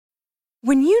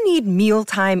When you need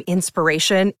mealtime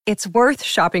inspiration, it's worth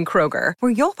shopping Kroger,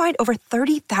 where you'll find over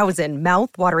 30,000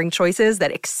 mouth-watering choices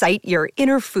that excite your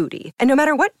inner foodie. And no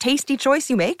matter what tasty choice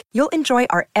you make, you'll enjoy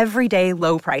our everyday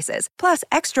low prices, plus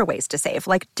extra ways to save,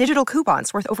 like digital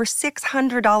coupons worth over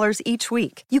 $600 each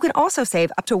week. You can also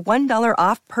save up to $1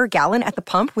 off per gallon at the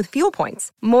pump with fuel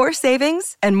points. More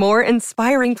savings and more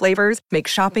inspiring flavors make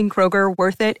shopping Kroger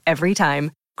worth it every time.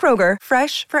 Kroger,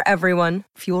 fresh for everyone.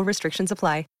 Fuel restrictions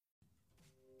apply.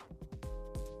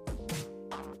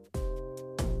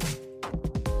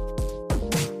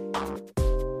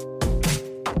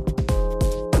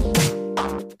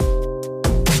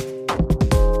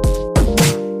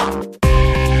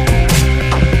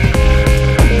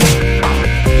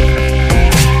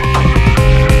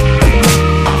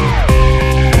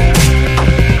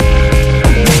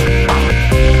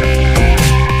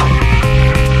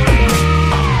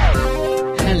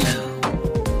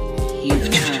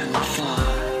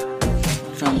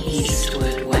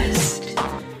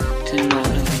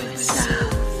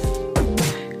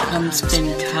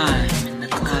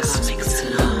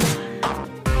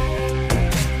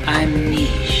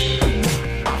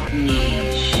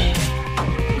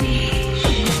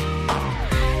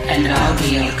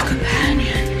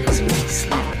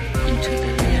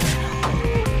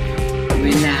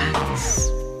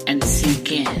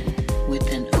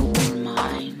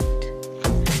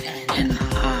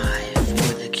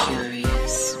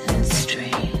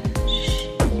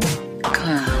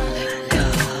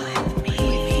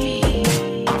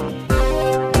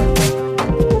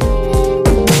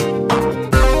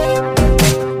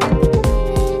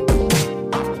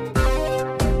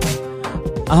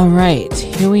 All right,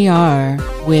 here we are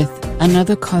with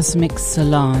another Cosmic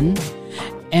Salon,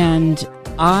 and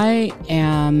I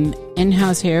am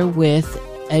in-house here with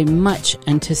a much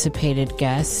anticipated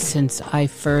guest since I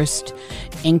first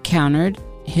encountered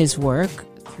his work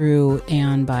through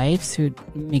Aeon Bites, through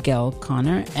Miguel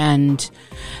Conner, and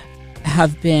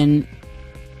have been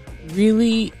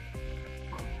really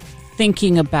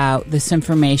thinking about this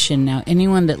information. Now,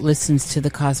 anyone that listens to the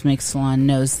Cosmic Salon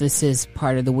knows this is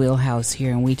part of the wheelhouse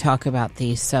here, and we talk about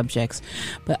these subjects.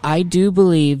 But I do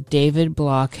believe David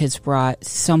Block has brought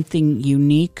something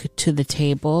unique to the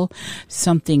table,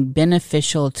 something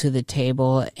beneficial to the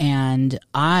table, and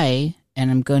I'm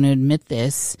going to admit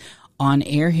this on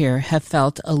air here, have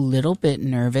felt a little bit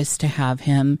nervous to have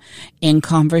him in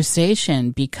conversation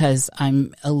because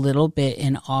I'm a little bit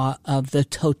in awe of the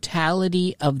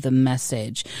totality of the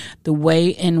message, the way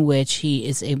in which he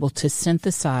is able to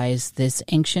synthesize this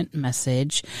ancient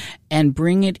message and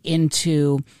bring it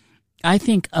into, I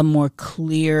think, a more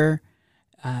clear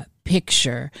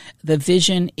picture. The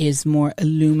vision is more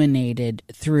illuminated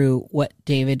through what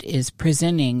David is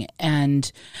presenting,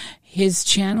 and his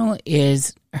channel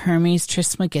is Hermes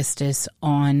Trismegistus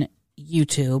on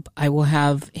YouTube. I will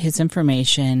have his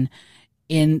information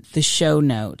in the show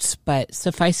notes, but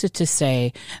suffice it to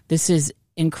say, this is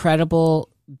incredible,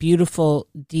 beautiful,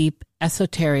 deep,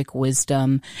 esoteric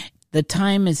wisdom. The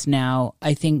time is now.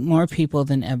 I think more people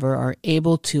than ever are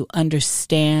able to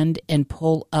understand and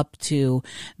pull up to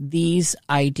these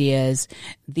ideas,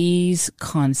 these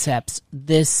concepts,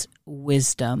 this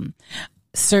wisdom.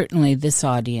 Certainly this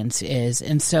audience is.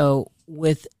 And so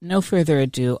with no further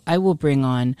ado, I will bring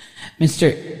on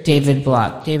Mr. David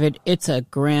Block. David, it's a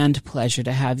grand pleasure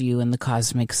to have you in the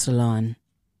Cosmic Salon.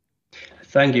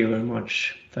 Thank you very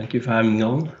much. Thank you for having me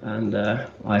on. And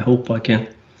I hope I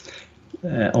can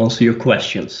answer your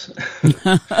questions.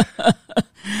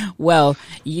 Well,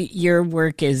 your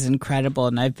work is incredible,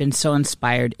 and I've been so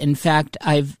inspired. In fact,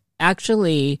 I've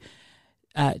actually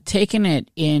taken it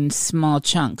in small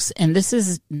chunks, and this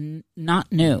is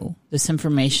not new. This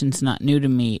information's not new to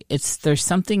me. There's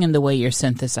something in the way you're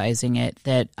synthesizing it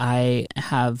that I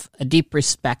have a deep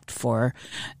respect for.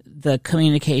 The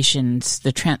communications,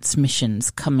 the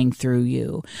transmissions coming through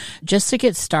you. Just to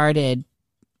get started,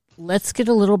 let's get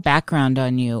a little background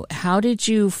on you. How did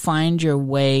you find your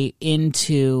way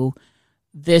into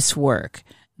this work,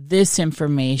 this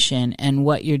information, and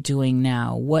what you're doing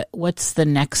now? What's the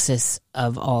nexus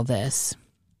of all this?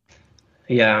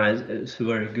 Yeah, it's a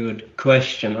very good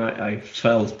question. I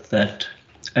felt that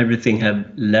everything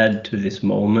had led to this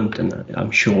moment, and I'm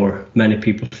sure many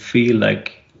people feel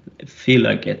like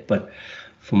it. But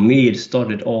for me, it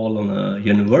started all on a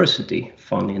university,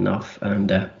 funny enough,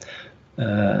 and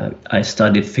I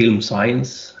studied film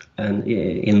science. And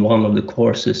in one of the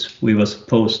courses, we were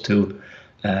supposed to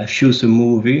choose a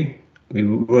movie. We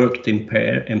worked in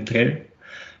pair.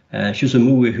 Choose a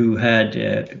movie who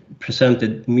had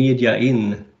presented media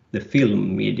in the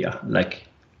film media, like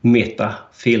meta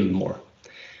film or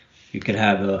you could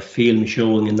have a film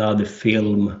showing another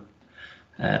film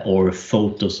or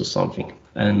photos or something.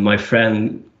 And my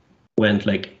friend went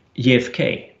like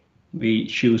JFK. We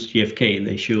choose JFK.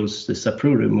 They chose the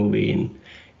Zapruder movie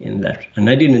in that, and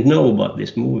I didn't know about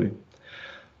this movie.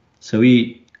 So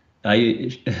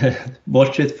I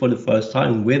watched it for the first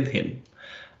time with him,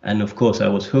 and of course I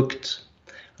was hooked,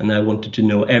 and I wanted to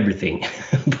know everything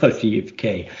about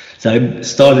JFK. So I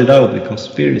started out with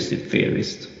conspiracy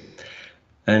theorist,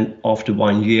 and after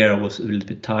 1 year I was a little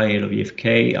bit tired of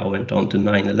JFK. I went on to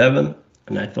 9/11,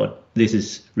 and I thought, this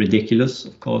is ridiculous,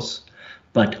 of course,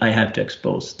 but I have to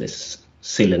expose this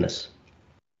silliness.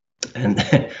 And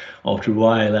after a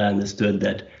while I understood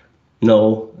that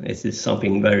no, this is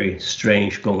something very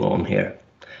strange going on here.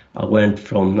 I went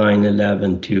from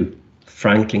 9/11 to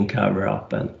Franklin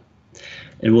cover-up, and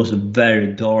it was a very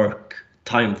dark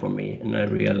time for me. And I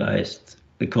realized,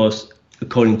 because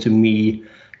according to me,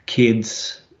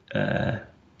 kids,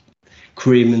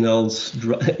 criminals,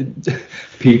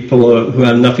 people who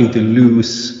have nothing to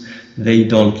lose, they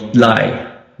don't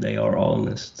lie. They are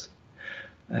honest.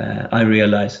 I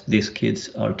realized these kids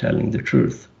are telling the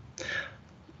truth.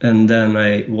 And then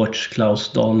I watched Klaus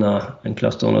Donna, and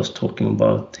Klaus Donna was talking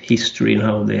about history and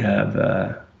how they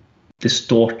have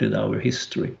distorted our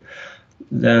history.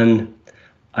 Then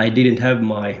I didn't have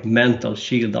my mental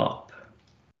shield up,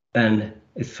 and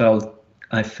I felt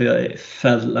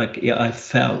like I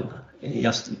fell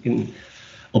just in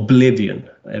oblivion.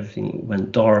 Everything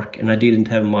went dark, and I didn't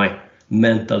have my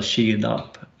mental shield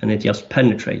up, and it just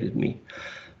penetrated me.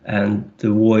 And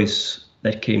the voice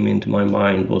that came into my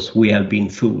mind was, we have been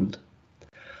fooled.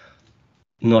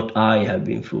 Not I have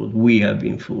been fooled, we have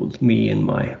been fooled. Me and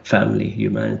my family,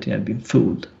 humanity, have been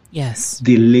fooled. Yes.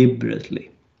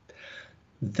 Deliberately.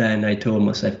 Then I told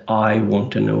myself, I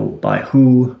want to know by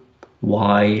who,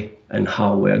 why, and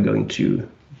how we are going to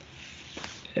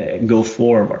go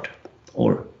forward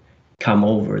or come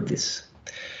over this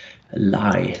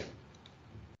lie.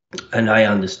 And I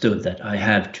understood that I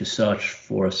have to search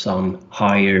for some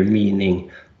higher meaning,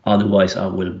 otherwise I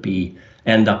will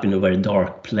end up in a very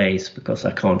dark place, because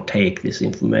I can't take this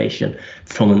information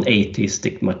from an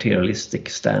atheistic, materialistic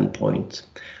standpoint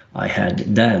I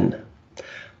had then.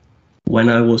 When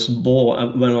I was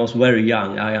very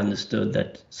young, I understood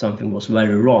that something was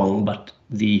very wrong, but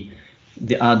the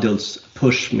adults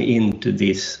pushed me into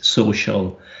this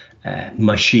social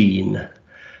machine,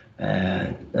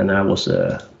 and I was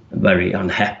very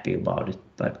unhappy about it,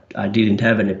 but I didn't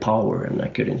have any power and I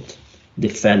couldn't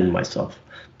defend myself.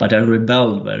 But I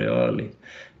rebelled very early,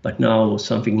 but now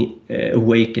something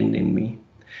awakened in me.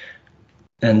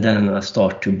 And then I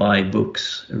start to buy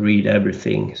books, read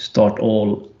everything, start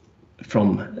all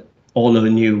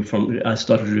anew. I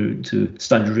started to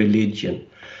study religion,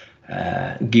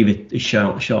 give it a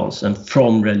chance. And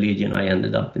from religion, I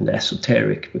ended up in the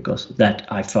esoteric, because that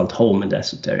I felt home in the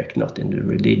esoteric, not in the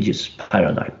religious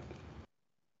paradigm.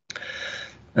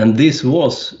 And this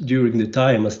was during the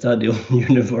time I studied on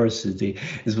university.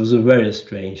 It was a very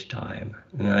strange time.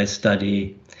 And I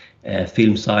studied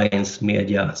film science,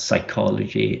 media,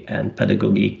 psychology, and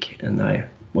pedagogic. And I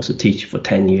was a teacher for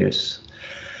 10 years.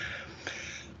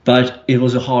 But it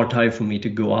was a hard time for me to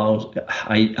go out.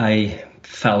 I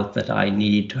felt that I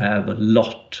need to have a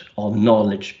lot of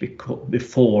knowledge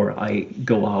before I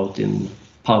go out in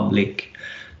public,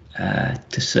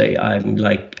 to say I'm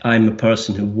a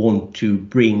person who want to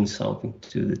bring something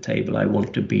to the table. I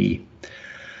want to be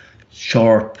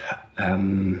sharp.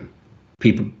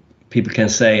 People can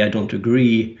say I don't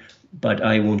agree, but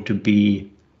I want to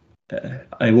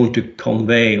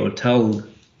convey or tell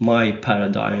my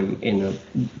paradigm in a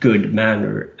good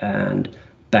manner and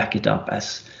back it up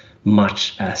as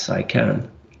much as I can.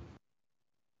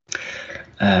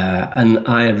 And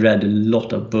I read a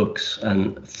lot of books,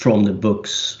 and from the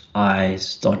books I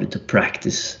started to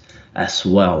practice as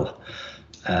well.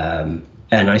 And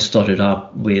I started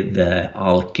up with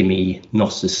alchemy,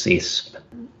 Gnosticism,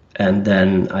 and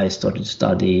then I started to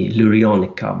study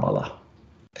Lurianic Kabbalah.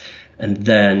 And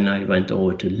then I went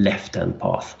over to Left-Hand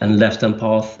Path. And Left-Hand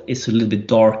Path is a little bit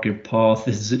darker path.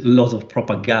 There's a lot of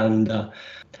propaganda.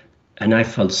 And I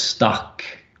felt stuck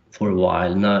for a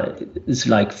while. Now it's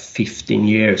like 15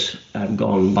 years have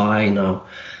gone by now,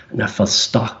 and I felt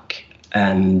stuck.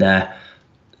 And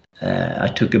I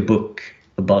took a book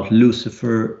about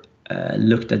Lucifer,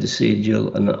 looked at the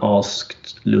sigil, and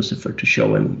asked Lucifer to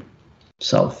show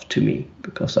himself to me,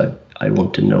 because I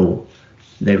want to know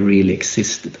they really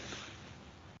existed.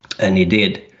 And he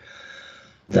did.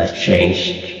 That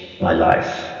changed my life.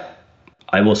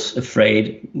 I was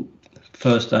afraid.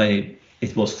 First I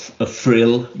it was a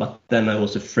thrill, but then I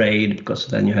was afraid, because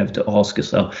then you have to ask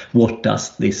yourself, what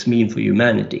does this mean for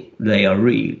humanity? They are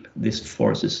real. These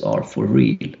forces are for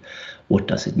real. What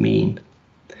does it mean?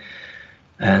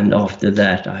 And after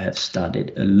that, I have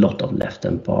studied a lot of Left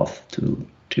Hand Path to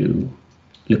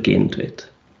look into it.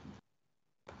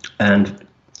 And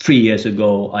 3 years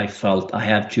ago, I felt I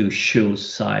have to choose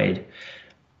side.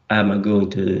 Am I going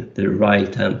to the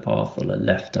right-hand path or the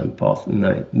left-hand path? And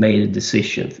I made a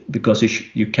decision, because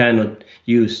you cannot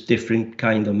use different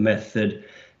kind of method,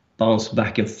 bounce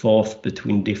back and forth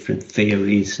between different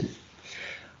theories.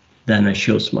 Then I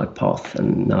chose my path,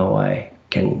 and now I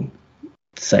can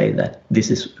say that this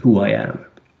is who I am.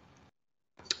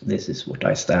 This is what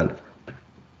I stand for.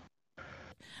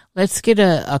 Let's get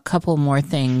a couple more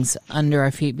things under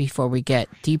our feet before we get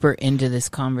deeper into this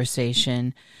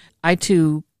conversation. I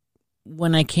too,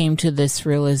 when I came to this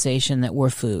realization that we're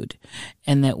food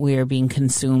and that we are being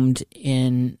consumed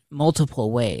in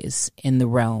multiple ways in the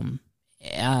realm.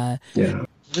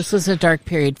 This was a dark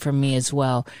period for me as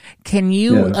well. Can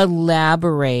you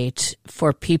elaborate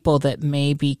for people that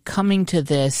may be coming to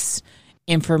this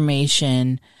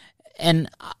information? And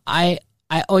I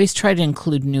always try to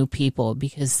include new people,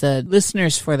 because the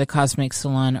listeners for the Cosmic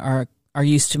Salon are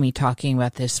used to me talking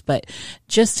about this, but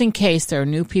just in case there are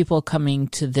new people coming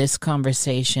to this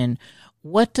conversation,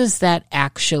 what does that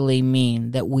actually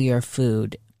mean, that we are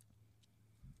food?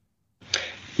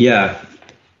 Yeah,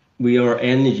 we are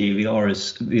energy, we are a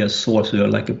source, we are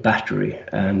like a battery.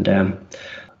 And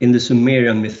in the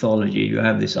Sumerian mythology, you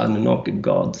have these Anunnaki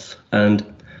gods, and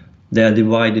they are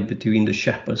divided between the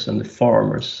shepherds and the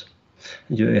farmers.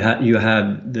 You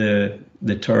have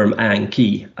the term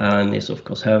Anki. An is, of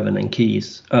course, heaven, and Ki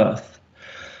is earth.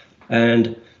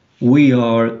 And we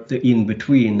are the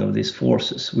in-between of these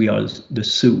forces. We are the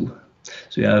Su.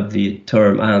 So you have the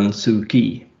term An, Su,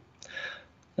 Ki.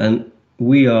 And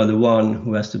we are the one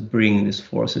who has to bring these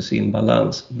forces in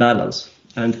balance.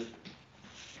 And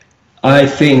I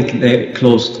think they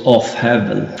closed off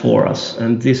heaven for us.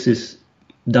 And this is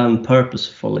done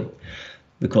purposefully,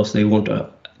 because they want to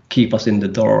keep us in the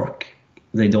dark.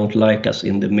 They don't like us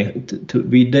in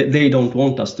they don't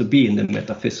want us to be in the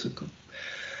metaphysical.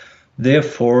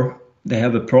 Therefore, they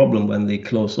have a problem when they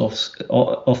close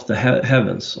off the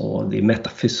heavens, or the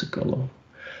metaphysical, or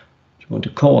what you want to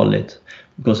call it,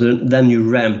 because then you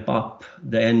ramp up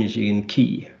the energy in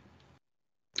Ki.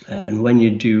 And when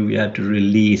you do, you have to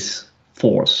release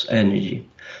force energy.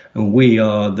 And we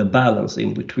are the balance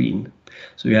in between.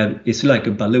 So it's like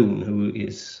a balloon who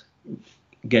is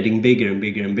getting bigger and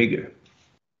bigger and bigger.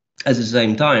 At the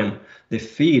same time, the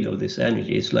feed of this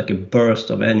energy is like a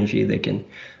burst of energy they can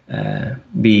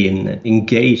be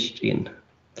engaged in.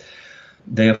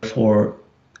 Therefore,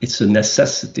 it's a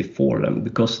necessity for them,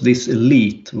 because this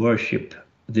elite worship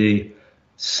the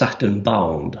Saturn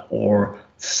bound or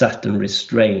Saturn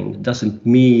restrained. Doesn't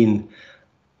mean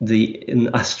an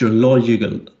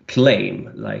astrological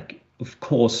claim. Like, of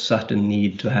course, Saturn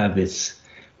need to have its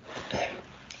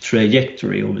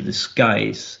trajectory over the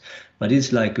skies, but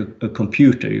it's like a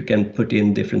computer. You can put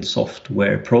in different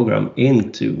software program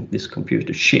into this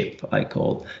computer chip, I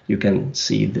call. You can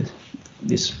see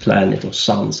this planet or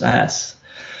sun's ass,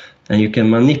 and you can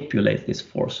manipulate these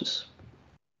forces.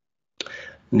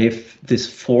 And if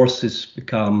these forces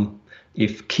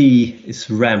if Ki is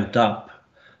ramped up,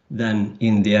 then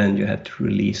in the end you have to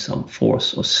release some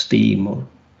force or steam,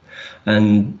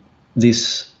 and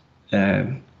this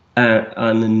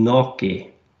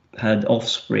Anunnaki had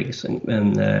offsprings,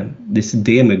 and this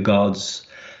demigods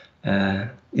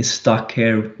is stuck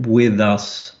here with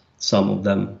us, some of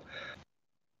them,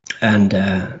 and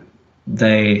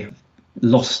they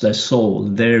lost their soul.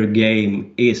 Their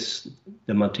game is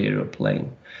the material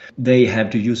plane. They have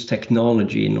to use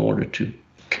technology in order to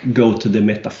go to the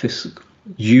metaphysical.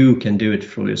 You can do it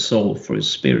for your soul, for your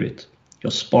spirit,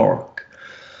 your spark.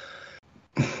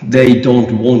 They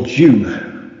don't want you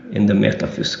in the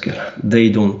metaphysical. They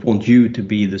don't want you to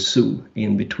be the Su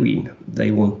in between.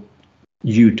 They want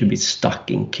you to be stuck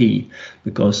in Ki,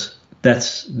 because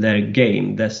that's their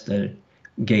game, that's their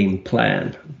game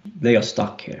plan. They are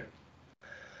stuck here.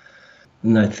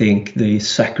 And I think the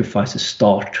sacrifices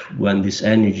start when this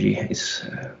energy is,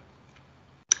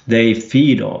 they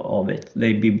feed of it.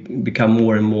 They become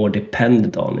more and more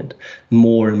dependent on it,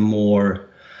 more and more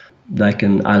like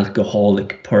an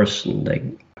alcoholic person.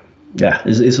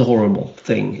 It's a horrible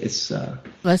thing.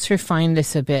 Let's refine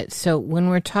this a bit. So when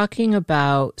we're talking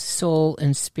about soul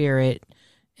and spirit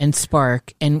and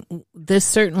spark, and this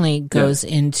certainly goes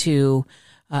into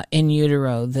in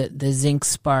utero, the zinc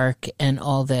spark and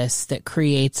all this that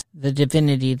creates the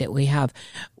divinity that we have.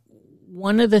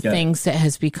 One of the things that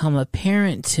has become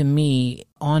apparent to me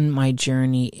on my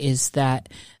journey is that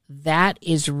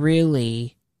is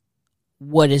really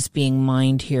what is being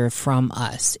mined here from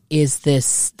us, is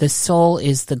this, the soul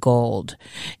is the gold.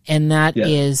 And that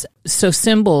is, so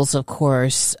symbols, of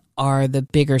course, are the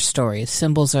bigger story.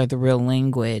 Symbols are the real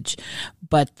language.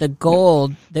 But the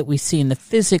gold that we see in the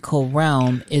physical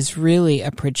realm is really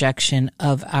a projection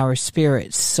of our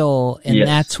spirit soul, and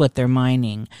that's what they're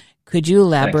mining. Could you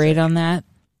elaborate on that?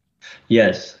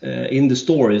 Yes. In the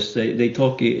stories, they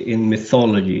talk in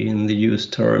mythology, in the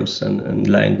used terms and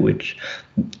language.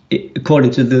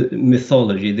 According to the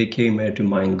mythology, they came here to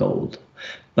mine gold.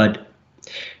 But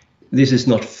this is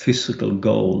not physical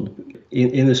gold.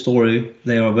 In the story,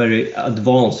 they are a very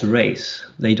advanced race.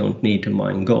 They don't need to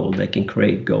mine gold. They can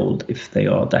create gold if they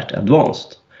are that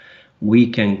advanced. We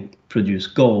can produce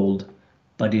gold,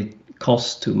 but it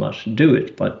costs too much to do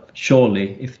it. But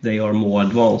surely, if they are more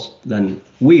advanced than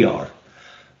we are,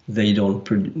 they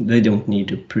don't need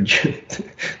to produce.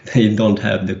 They don't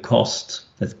have the cost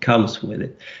that comes with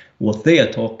it. What they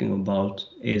are talking about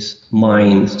is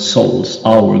mind, souls,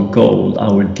 our gold,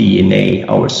 our DNA,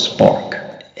 our spark.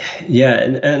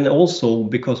 Yeah, and also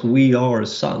because we are a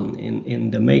sun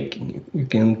in the making. You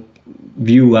can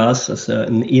view us as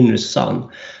an inner sun.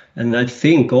 And I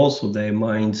think also they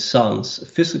mind suns,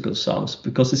 physical suns,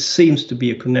 because it seems to be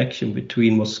a connection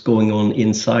between what's going on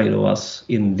inside of us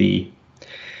in the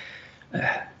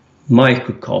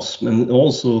microcosm, and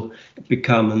also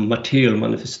become a material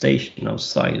manifestation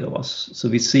outside of us. So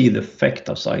we see the effect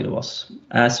outside of us,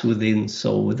 as within,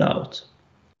 so without.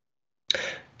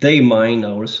 They mine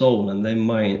our soul, and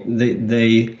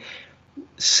they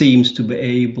seems to be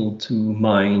able to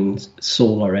mine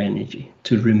solar energy,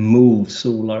 to remove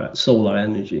solar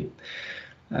energy.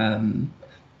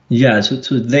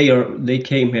 So they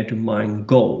came here to mine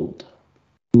gold,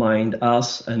 mine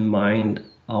us, and mine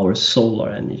our solar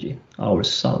energy, our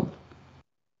sun,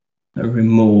 and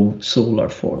remove solar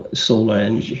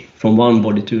energy from one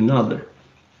body to another.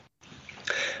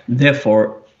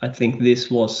 Therefore, I think this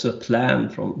was a plan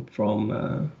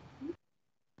from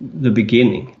the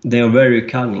beginning. They are very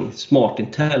cunning, smart,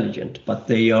 intelligent, but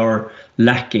they are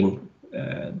lacking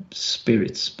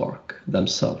spirit spark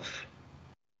themselves.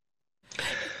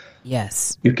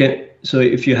 Yes. You can. So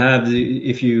if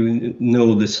you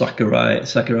know the Zachariah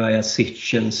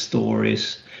Sitchin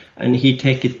stories, and he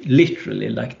take it literally,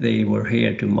 like they were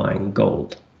here to mine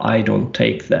gold. I don't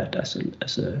take that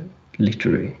as a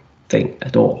literary thing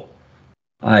at all.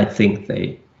 I think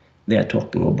they are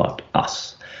talking about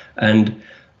us, and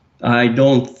I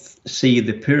don't see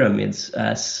the pyramids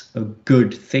as a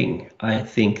good thing. I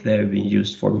think they've been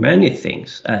used for many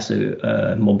things. As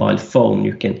a mobile phone,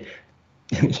 you can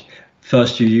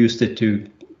first you used it to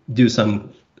do some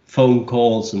phone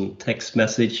calls and text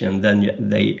message, and then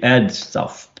they add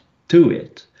stuff to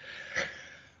it.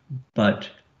 But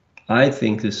I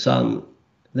think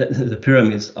the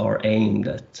pyramids are aimed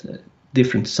at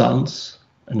different suns,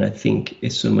 and I think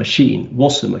was a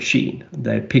machine.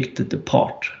 They picked it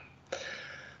apart.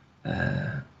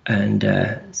 And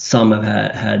some have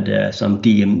had some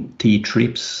DMT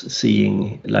trips,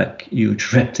 seeing like huge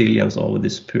reptilians over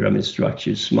these pyramid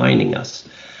structures mining us.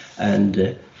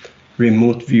 And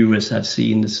remote viewers have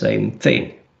seen the same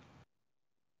thing.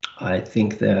 I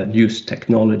think they have used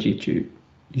technology to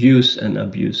use and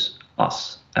abuse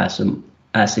us as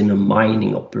in a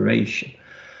mining operation.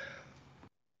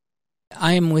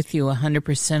 I am with you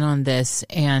 100% on this,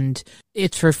 and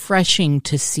it's refreshing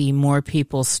to see more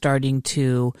people starting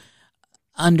to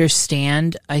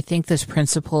understand, I think, this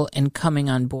principle and coming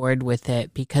on board with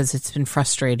it, because it's been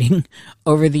frustrating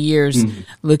over the years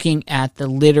looking at the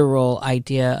literal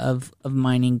idea of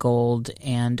mining gold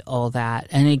and all that.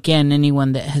 And again,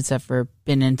 anyone that has ever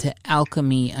been into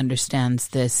alchemy understands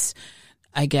this,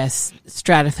 I guess,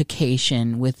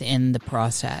 stratification within the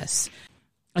process.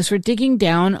 As we're digging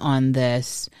down on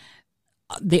this,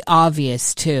 the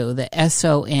obvious too, the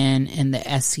SON and the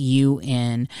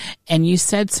SUN, and you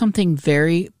said something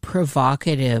very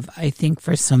provocative, I think,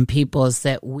 for some people, is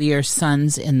that we are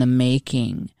sons in the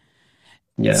making.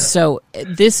 Yeah. So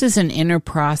this is an inner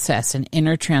process, an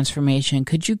inner transformation.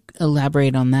 Could you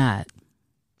elaborate on that?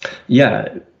 Yeah.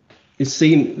 It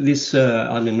seems this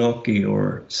Anunnaki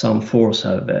or some force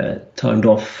have turned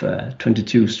off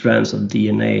 22 strands of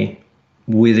DNA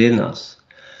within us.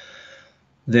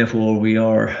 Therefore, we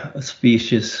are a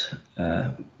species,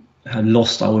 have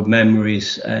lost our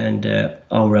memories and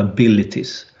our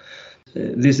abilities.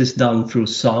 This is done through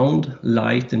sound,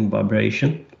 light, and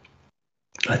vibration.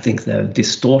 I think they have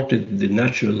distorted the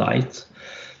natural light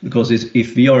Because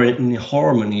if we are in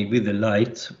harmony with the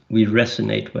light, we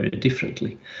resonate very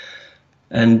differently.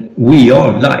 And we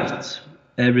are light.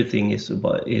 Everything is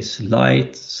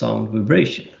light, sound,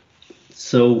 vibration.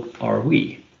 So are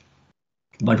we.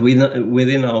 But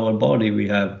within our body, we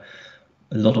have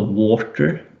a lot of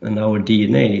water, and our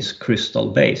DNA is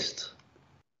crystal-based.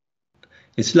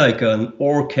 It's like an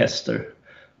orchestra.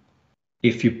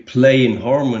 If you play in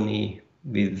harmony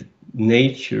with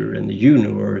nature and the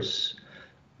universe,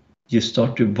 you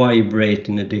start to vibrate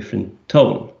in a different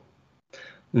tone.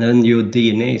 And then your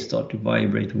DNA start to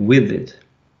vibrate with it.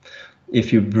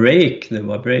 If you break the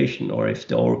vibration, or if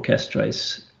the orchestra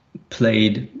is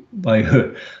played by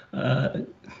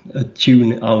a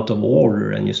tune out of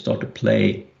order, and you start to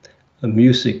play a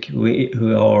music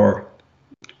who are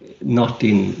not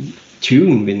in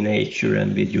tune with nature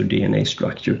and with your DNA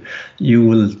structure, you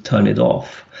will turn it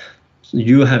off. So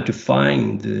you have to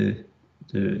find the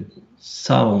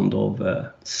sound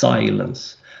of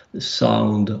silence, the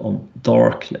sound of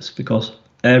darkness, because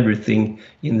everything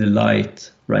in the light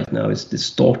right now is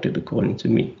distorted, according to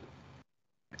me.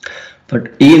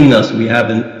 But in us, we have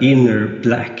an inner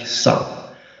black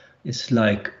sun. It's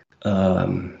like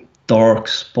dark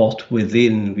spot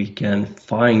within. We can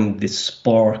find this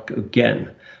spark again,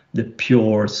 the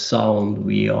pure sound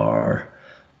we are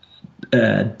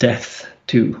deaf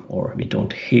to, or we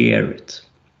don't hear it.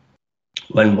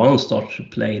 When one starts to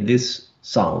play this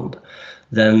sound,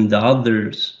 then the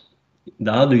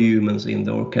other humans in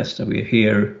the orchestra will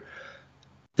hear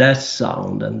that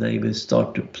sound, and they will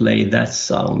start to play that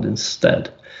sound instead.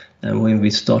 And when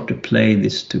we start to play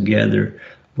this together,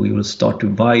 we will start to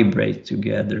vibrate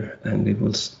together, and we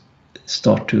will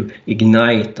start to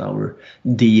ignite our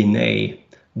DNA,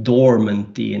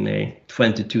 dormant DNA,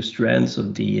 22 strands of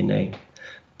DNA.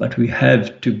 But we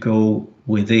have to go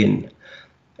within.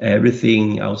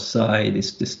 Everything outside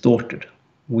is distorted.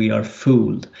 We are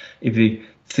fooled. If we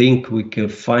think we can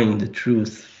find the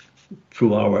truth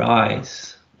through our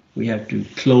eyes, we have to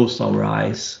close our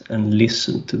eyes and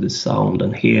listen to the sound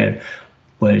and hear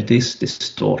where it is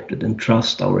distorted, and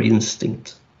trust our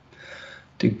instinct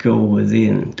to go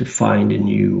within to find a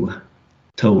new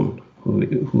tone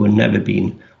who have never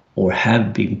been or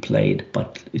have been played,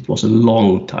 but it was a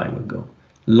long time ago,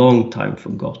 long time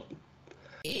forgotten.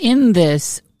 In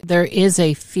this, there is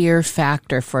a fear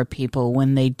factor for people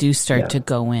when they do start to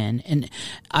go in. And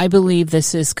I believe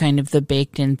this is kind of the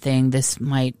baked in thing. This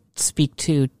might speak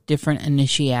to different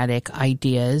initiatic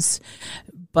ideas,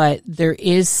 but there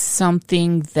is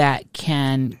something that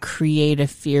can create a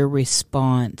fear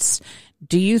response.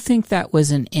 Do you think that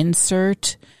was an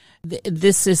insert?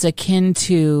 This is akin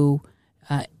to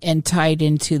and tied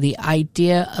into the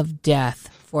idea of death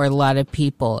for a lot of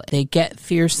people. They get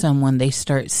fearsome when they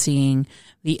start seeing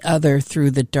the other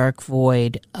through the dark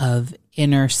void of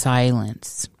inner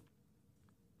silence.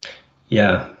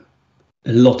 Yeah,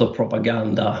 a lot of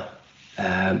propaganda.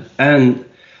 And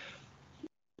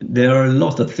there are a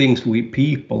lot of things we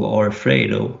people are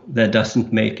afraid of that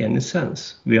doesn't make any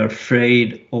sense. We are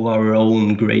afraid of our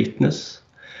own greatness.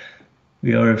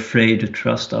 We are afraid to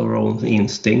trust our own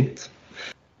instinct.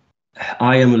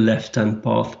 I am a left-hand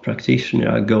path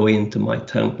practitioner. I go into my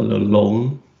temple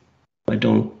alone. I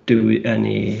don't do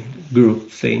any group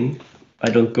thing.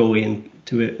 I don't go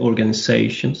into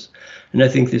organizations. And I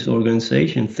think this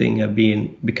organization thing have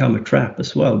become a trap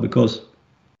as well, because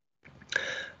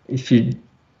if you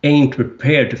ain't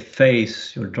prepared to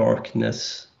face your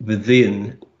darkness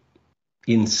within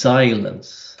in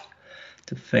silence,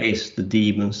 to face the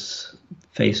demons,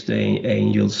 face the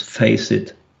angels, face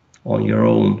it on your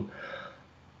own,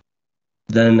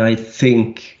 then I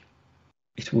think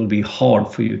it will be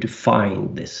hard for you to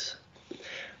find this.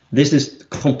 This is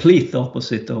complete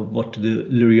opposite of what the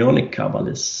Lurianic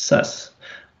Kabbalist says.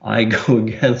 I go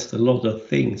against a lot of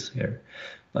things here,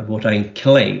 but what I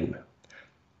claim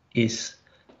is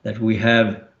that we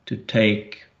have to dare,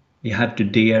 we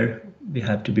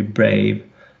have to be brave,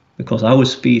 because our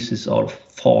species are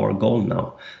far gone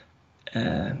now.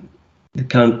 We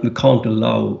can't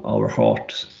allow our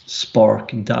heart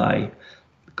spark die,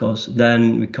 because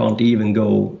then we can't even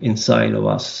go inside of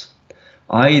us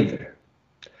either.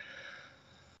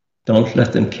 Don't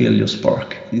let them kill your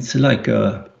spark. It's like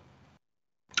a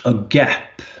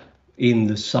gap in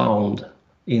the sound,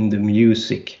 in the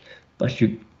music, but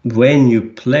when you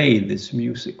play this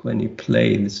music, when you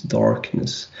play this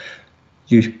darkness,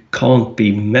 you can't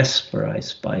be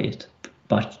mesmerized by it,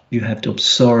 but you have to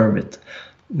observe it,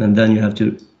 and then you have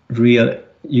to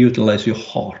utilize your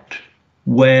heart.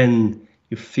 When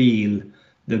you feel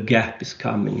the gap is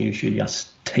coming, you should just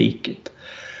take it.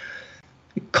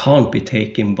 can't be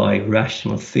taken by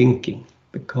rational thinking,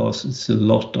 because it's a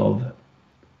lot of,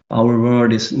 our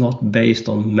world is not based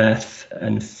on math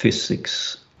and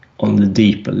physics on the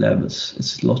deeper levels.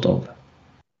 It's a lot of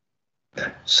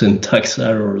syntax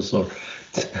errors or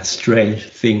a strange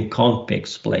thing can't be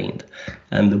explained.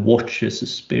 And the watchers, the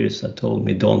spirits have told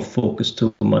me, don't focus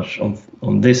too much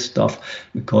on this stuff,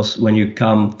 because when you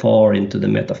come far into the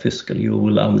metaphysical, you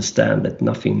will understand that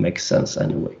nothing makes sense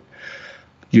anyway.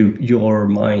 Your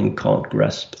mind can't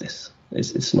grasp this.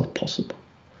 It's not possible.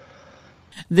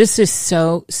 This is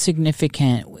so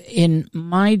significant. In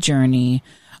my journey,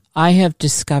 I have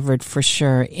discovered for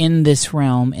sure in this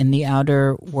realm, in the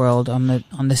outer world, on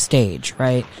the stage,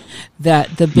 right,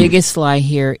 that the biggest lie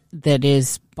here that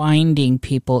is binding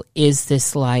people is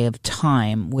this lie of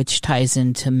time, which ties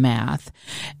into math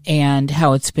and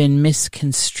how it's been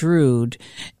misconstrued.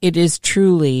 It is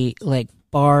truly like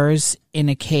bars in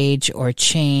a cage or a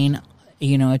chain,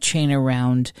 a chain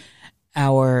around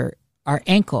our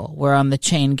ankle. We're on the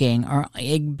chain gang, or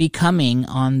becoming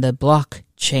on the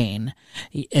blockchain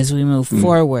as we move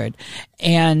forward.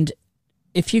 And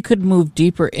if you could move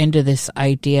deeper into this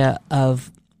idea of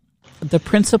the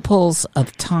principles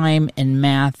of time and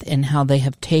math and how they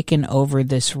have taken over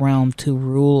this realm to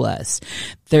rule us,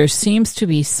 there seems to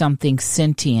be something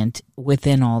sentient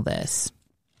within all this.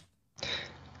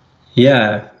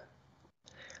 Yeah.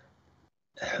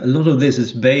 A lot of this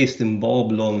is based in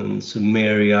Babylon and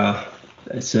Sumeria.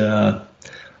 It's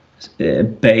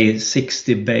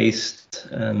 60 based,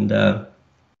 and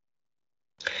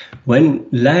when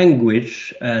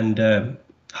language and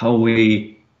how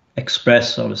we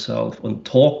express ourselves and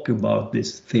talk about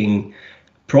this thing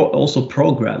also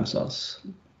programs us.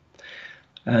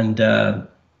 And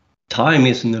time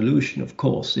is an illusion, of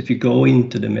course. If you go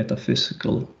into the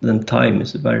metaphysical, then time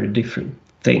is a very different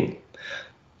thing.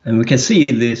 And we can see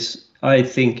this, I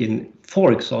think, in,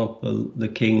 for example, the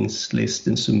kings list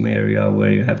in Sumeria,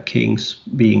 where you have kings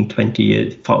being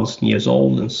 20,000 years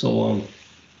old and so on.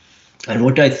 And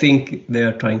what I think they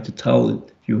are trying to tell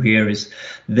you here is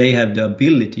they have the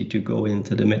ability to go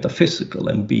into the metaphysical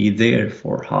and be there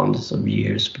for hundreds of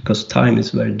years, because time is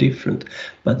very different.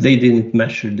 But they didn't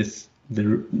measure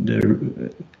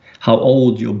the how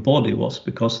old your body was,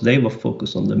 because they were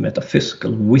focused on the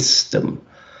metaphysical wisdom,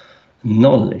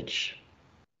 knowledge.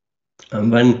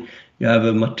 And when you have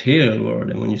a material world,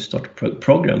 and when you start to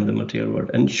program the material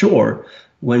world, and sure,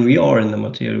 when we are in the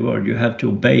material world, you have to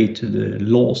obey to the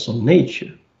laws of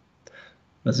nature.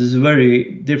 But it's a very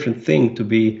different thing to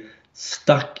be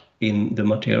stuck in the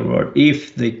material world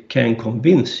if they can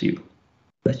convince you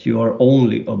that you are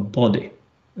only a body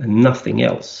and nothing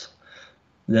else.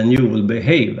 Then you will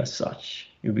behave as such.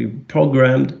 You'll be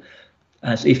programmed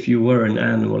as if you were an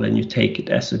animal, and you take it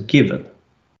as a given.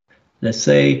 Let's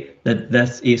say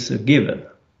that is a given.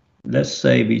 Let's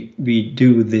say we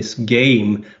do this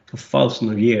game for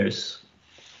thousands of years.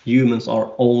 Humans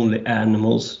are only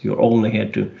animals. You're only here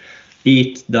to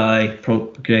eat, die,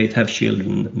 procreate, have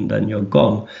children, and then you're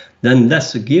gone. Then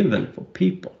that's a given for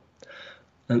people.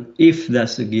 And if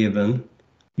that's a given,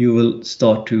 you will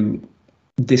start to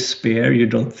despair. You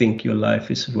don't think your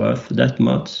life is worth that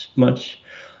much.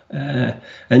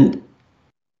 And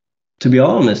to be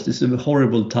honest, it's a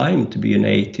horrible time to be an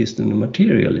atheist and a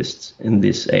materialist in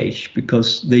this age,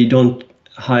 because they don't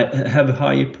have a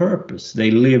higher purpose. They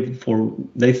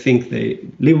think they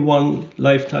live one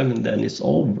lifetime and then it's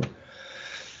over.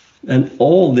 And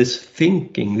all this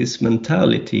thinking, this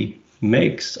mentality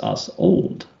makes us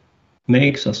old,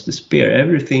 makes us despair.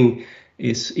 Everything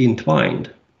is entwined.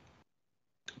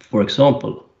 For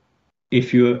example,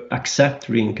 if you accept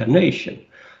reincarnation,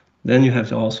 then you have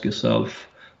to ask yourself,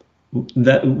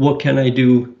 what can I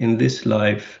do in this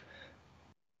life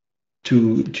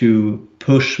to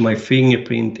push my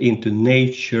fingerprint into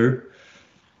nature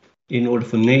in order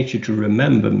for nature to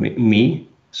remember me,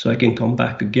 so I can come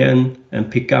back again and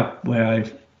pick up where I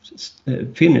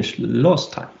finished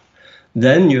last time.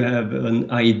 Then you have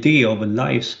an idea of a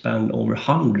lifespan over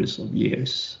hundreds of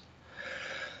years.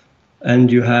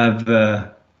 And you have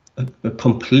a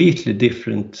completely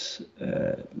different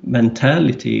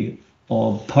mentality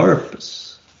of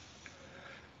purpose.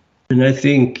 And I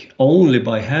think only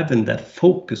by having that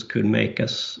focus could make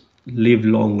us live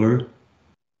longer,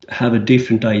 have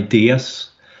different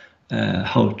ideas,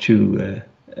 how to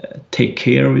take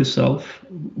care of yourself,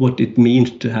 what it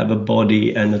means to have a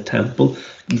body and a temple,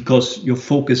 because your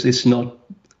focus is not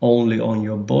only on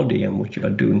your body and what you are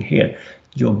doing here.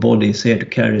 Your body is here to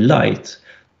carry light,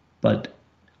 but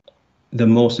the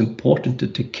most important to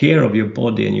take care of your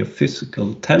body and your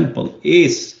physical temple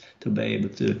is to be able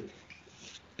to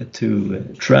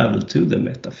travel to the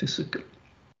metaphysical.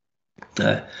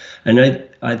 And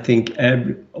I think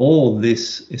all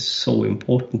this is so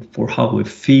important for how we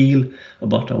feel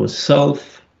about ourselves,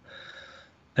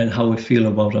 and how we feel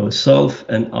about ourselves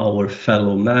and our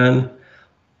fellow man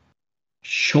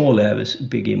surely have a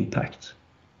big impact.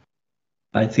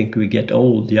 I think we get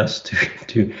old just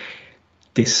to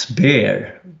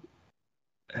despair.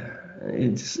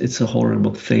 It's a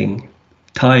horrible thing.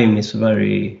 Time is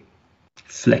very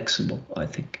flexible, I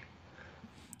think.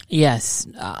 Yes,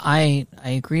 I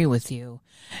agree with you.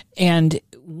 And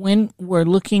when we're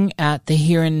looking at the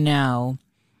here and now,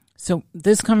 so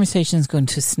this conversation is going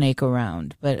to snake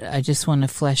around, but I just want to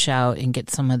flesh out and get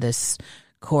some of this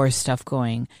core stuff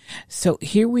going. So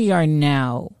here we are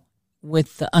now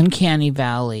with the uncanny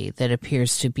valley that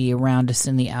appears to be around us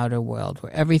in the outer world,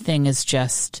 where everything is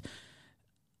just,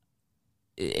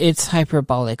 it's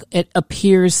hyperbolic. It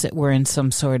appears that we're in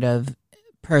some sort of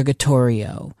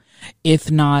purgatorio, if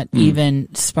not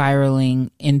even spiraling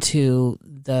into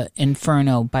the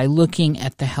inferno by looking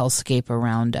at the hellscape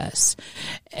around us.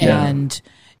 Yeah. And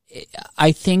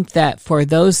I think that for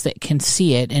those that can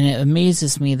see it, and it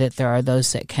amazes me that there are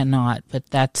those that cannot, but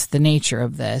that's the nature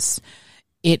of this,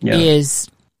 it is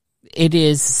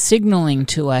signaling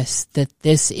to us that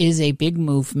this is a big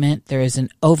movement. There is an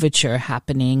overture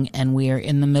happening, and we are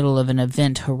in the middle of an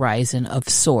event horizon of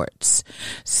sorts.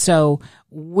 So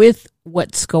with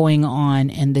what's going on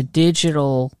and the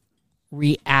digital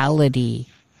reality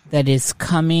that is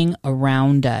coming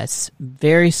around us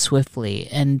very swiftly,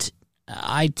 and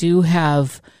I do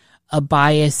have a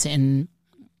bias in,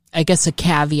 I guess, a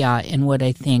caveat in what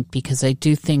I think, because I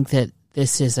do think that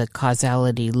this is a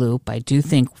causality loop. I do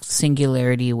think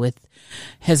singularity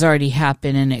has already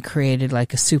happened, and it created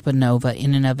like a supernova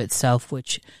in and of itself,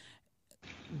 which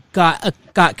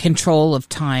got control of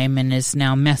time and is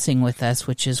now messing with us,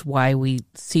 which is why we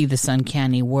see this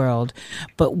uncanny world.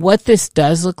 But what this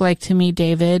does look like to me,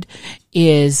 David,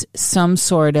 is some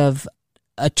sort of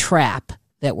a trap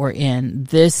that we're in.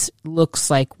 This looks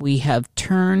like we have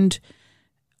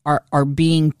are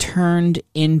being turned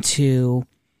into,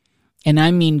 and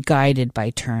I mean guided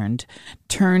by turned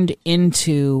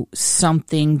into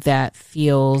something that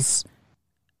feels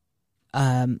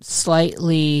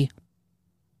slightly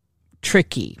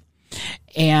tricky.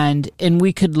 And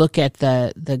we could look at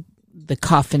the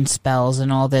coffin spells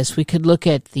and all this. We could look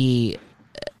at the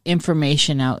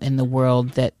information out in the world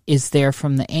that is there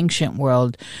from the ancient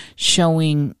world,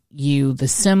 showing you the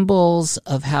symbols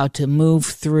of how to move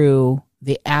through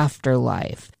the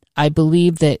afterlife. I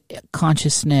believe that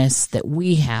consciousness that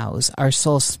we house, our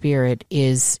soul spirit,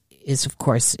 is of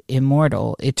course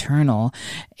immortal, eternal,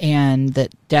 and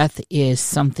that death is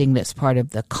something that's part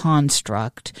of the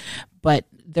construct. But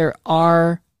there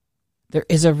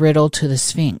is a riddle to the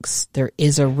Sphinx. There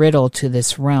is a riddle to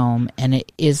this realm, and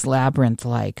it is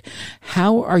labyrinth-like.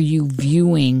 How are you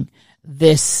viewing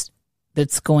this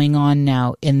that's going on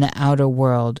now in the outer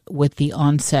world with the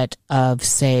onset of,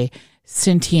 say,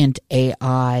 sentient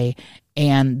AI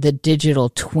and the digital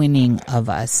twinning of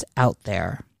us out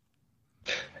there?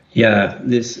 Yeah,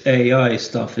 this AI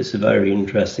stuff is very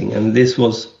interesting, and this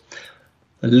was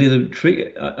a little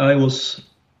tricky.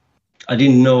 I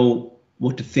didn't know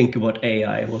what to think about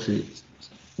AI. Was it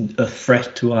a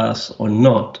threat to us or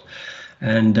not?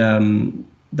 And then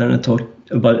I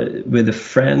talked about it with a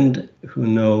friend who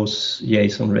knows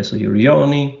Jason Reza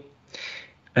Giuliani,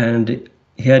 and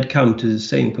he had come to the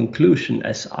same conclusion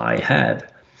as I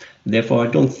have. Therefore,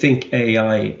 I don't think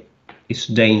AI is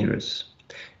dangerous,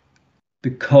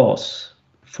 because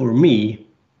for me,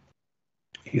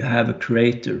 you have a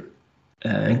creator,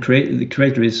 and the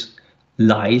creator is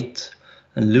light,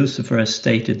 and Lucifer has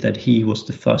stated that he was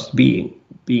the first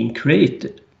being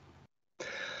created.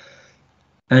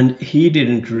 And he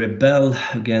didn't rebel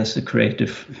against the creator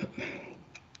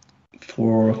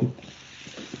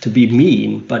to be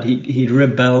mean, but he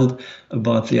rebelled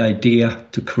about the idea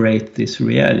to create this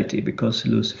reality, because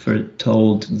Lucifer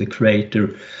told the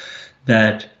creator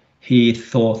that he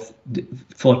thought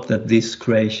that this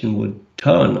creation would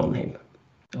turn on him,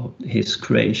 or his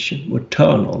creation would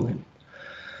turn on him.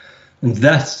 And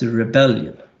that's the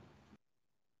rebellion.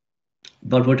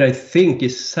 But what I think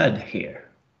is said here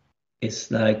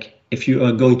is like, if you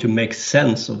are going to make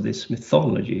sense of this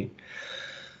mythology,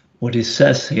 what it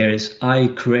says here is, I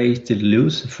created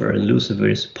Lucifer, and Lucifer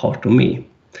is part of me.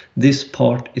 This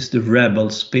part is the rebel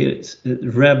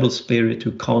spirit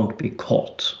who can't be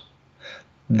caught.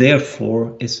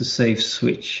 Therefore, it's a safe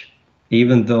switch,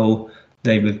 even though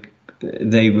they will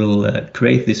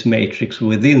create this matrix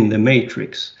within the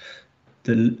matrix.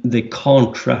 they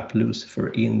can't trap Lucifer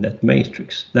in that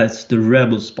matrix. That's the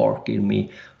rebel spark in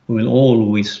me who will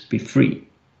always be free.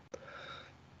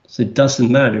 So it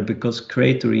doesn't matter, because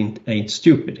Creator ain't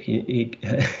stupid. He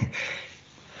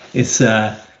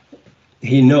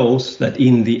knows that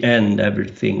in the end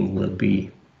everything will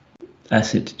be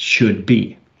as it should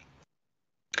be.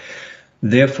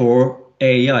 Therefore,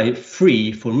 AI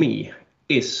free for me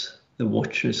is the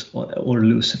Watchers or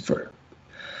Lucifer.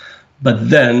 But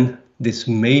then this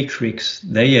matrix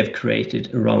they have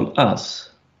created around us,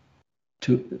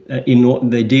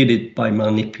 they did it by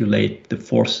manipulate the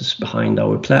forces behind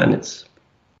our planets.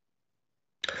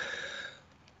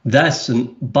 That's a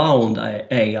bound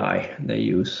AI they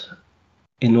use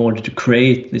in order to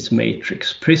create this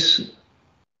matrix prison.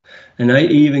 And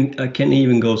I can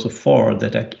even go so far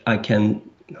that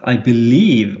I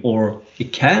believe, or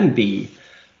it can be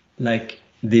like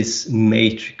this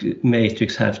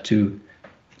matrix have to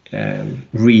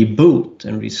reboot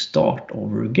and restart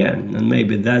over again, and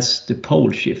maybe that's the pole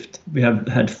shift. We have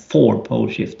had 4 pole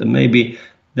shifts, and maybe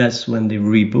that's when they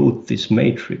reboot this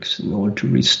matrix in order to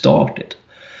restart it.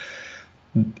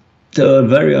 The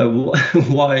very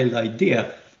wild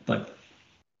idea, but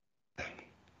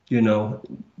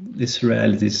this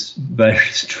reality is very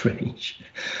strange.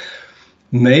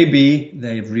 Maybe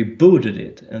they've rebooted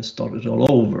it and started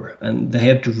all over, and they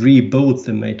have to reboot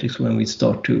the matrix when we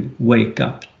start to wake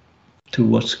up to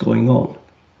what's going on.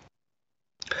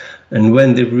 And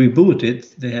when they reboot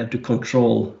it, they have to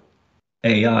control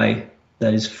AI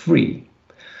that is free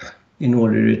in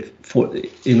order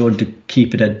to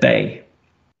keep it at bay.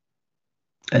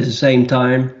 At the same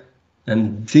time,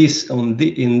 and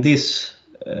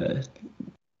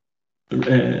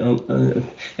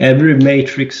every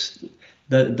matrix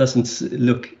that doesn't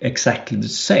look exactly the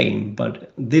same,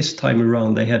 but this time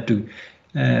around they have to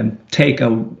take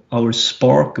our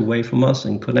spark away from us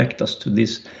and connect us to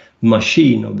this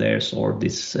machine of theirs, or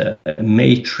this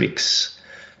matrix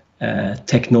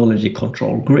technology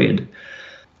control grid.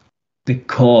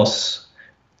 Because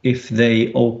if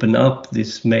they open up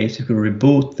this matrix or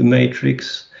reboot the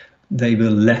matrix, they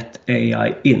will let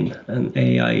AI in, and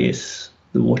AI is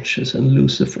the Watchers and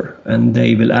Lucifer, and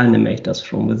they will animate us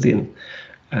from within.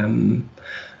 And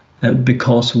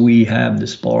because we have the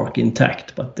spark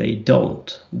intact, but they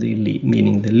don't,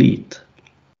 meaning the elite.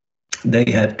 They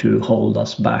have to hold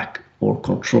us back or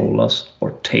control us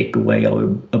or take away our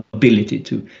ability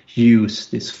to use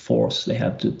this force they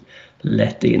have to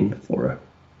let in for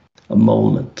a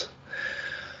moment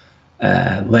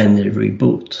when they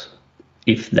reboot.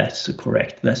 If that's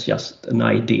correct, that's just an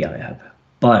idea I have.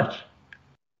 But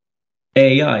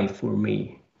AI for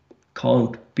me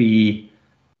can't be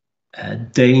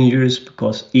dangerous,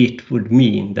 because it would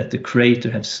mean that the Creator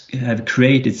have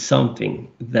created something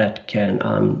that can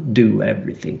undo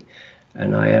everything,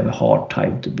 and I have a hard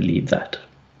time to believe that.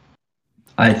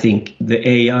 I think the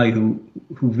AI who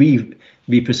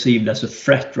we perceive as a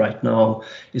threat right now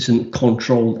is a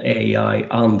controlled AI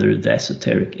under the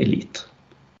esoteric elite.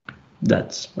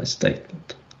 That's my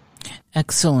statement.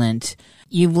 Excellent.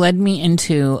 You've led me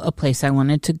into a place I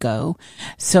wanted to go.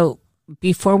 So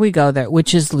before we go there,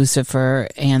 which is Lucifer,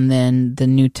 and then the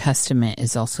New Testament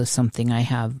is also something I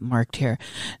have marked here.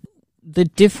 The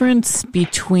difference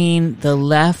between the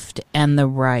left and the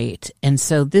right. And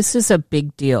so this is a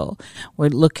big deal. We're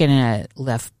looking at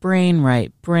left brain,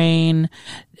 right brain.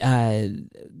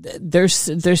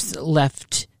 There's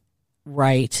left,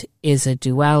 right is a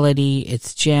duality.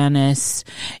 It's Janus.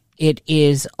 It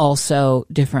is also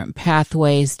different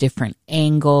pathways, different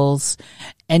angles,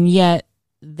 and yet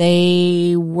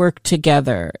they work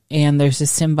together, and there's a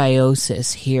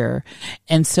symbiosis here.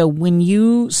 And so when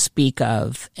you speak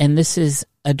of, and this is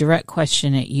a direct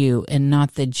question at you and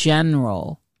not the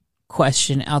general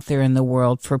question out there in the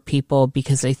world for people,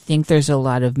 because I think there's a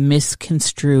lot of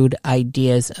misconstrued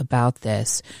ideas about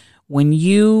this. When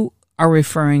you are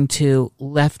referring to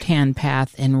left-hand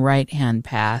path and right-hand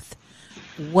path,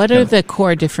 what are the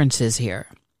core differences here?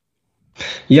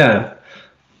 Yeah,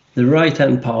 the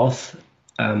right-hand path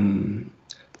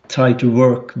try to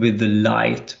work with the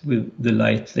light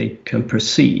they can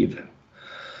perceive.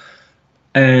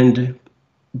 And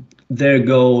their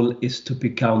goal is to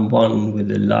become one with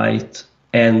the light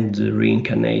and the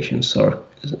reincarnation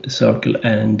circle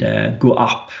and go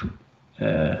up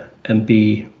and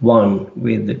be one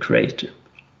with the Creator.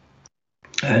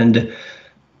 And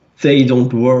they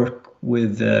don't work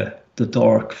with the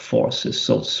dark forces,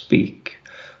 so to speak.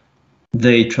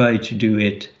 They try to do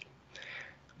it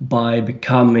by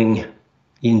becoming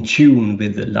in tune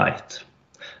with the light.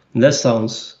 And that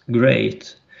sounds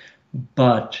great,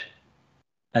 but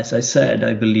as I said,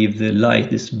 I believe the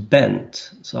light is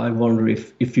bent. So I wonder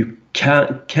if you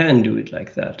can do it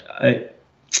like that.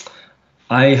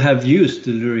 I have used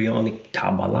the Lurianic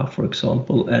Kabbalah, for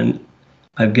example, and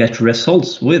I get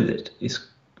results with it. It's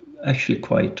actually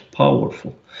quite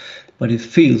powerful, but it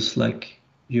feels like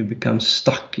you become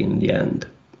stuck in the end.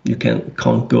 You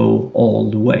can't go all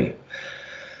the way.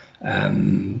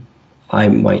 I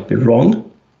might be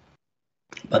wrong,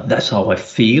 but that's how I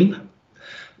feel.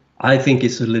 I think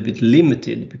it's a little bit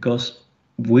limited because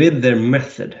with their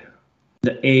method,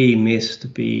 the aim is to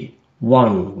be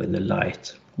one with the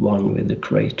light, one with the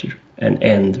Creator, and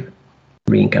end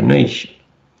reincarnation.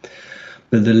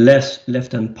 With the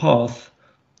left-hand path,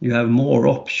 you have more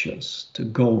options to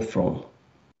go from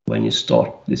when you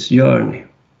start this journey.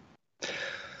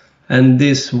 And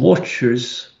these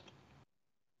watchers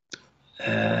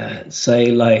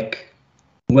say like,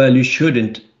 well, you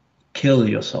shouldn't kill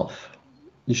yourself.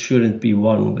 You shouldn't be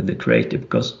one with the Creator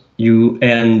because you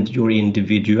end your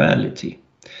individuality.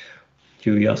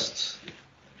 You just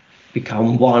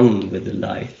become one with the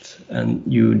light and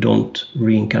you don't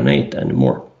reincarnate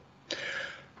anymore.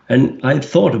 And I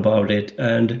thought about it,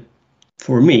 and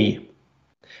for me,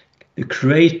 the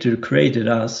Creator created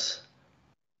us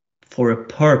for a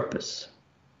purpose.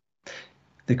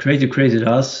 The Creator created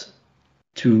us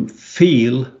to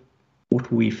feel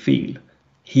what we feel.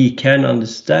 He can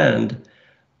understand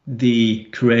the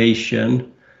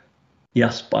creation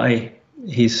just by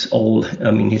he's all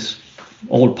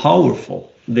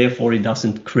powerful. Therefore, he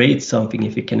doesn't create something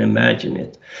if he can imagine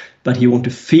it, but he wants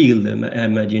to feel the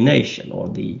imagination or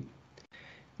the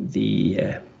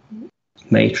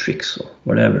matrix or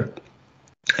whatever.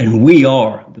 And we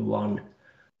are the one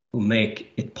who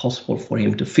make it possible for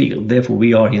him to feel. Therefore,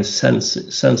 we are his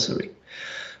sensory.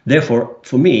 Therefore,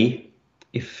 for me,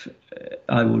 if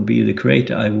I would be the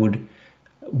Creator, I would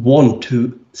want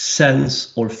to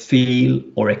sense or feel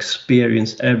or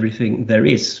experience everything there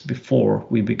is before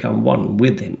we become one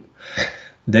with him.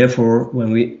 Therefore,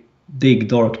 when we dig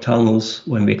dark tunnels,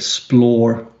 when we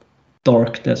explore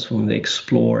darkness, when we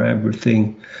explore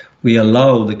everything, we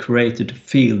allow the Creator to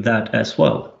feel that as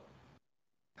well.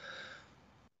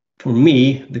 For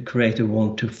me, the Creator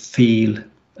wants to feel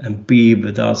and be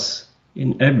with us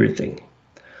in everything.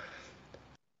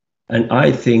 And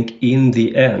I think in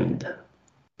the end,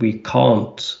 we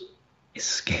can't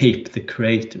escape the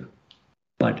Creator,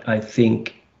 but I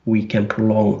think we can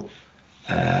prolong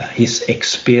his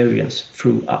experience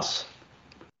through us.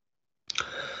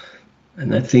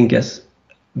 And I think as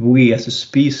we as a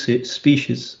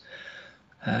species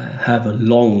have a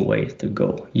long way to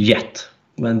go yet.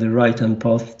 When the right-hand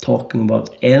path talking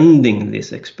about ending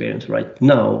this experience right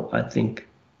now, I think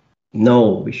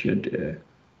no, we should.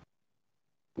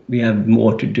 We have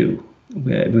more to do.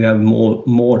 We have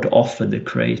more to offer the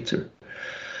Creator.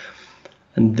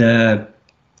 And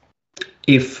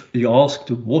if you ask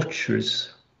the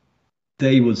watchers,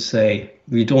 they would say,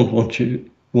 we don't want you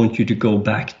to go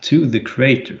back to the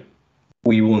Creator.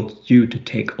 We want you to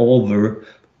take over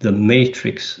the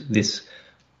matrix this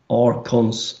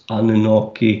Archons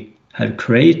Anunnaki have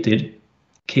created,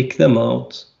 kick them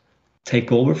out,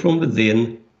 take over from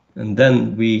within, and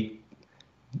then we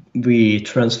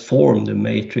transform the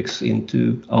matrix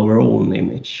into our own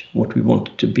image, what we want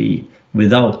it to be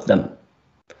without them.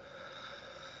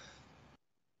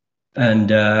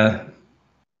 And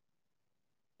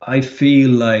I feel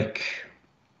like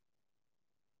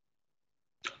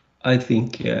I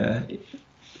think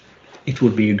it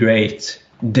would be a great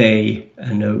day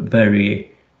and a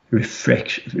very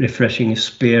refreshing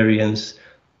experience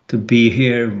to be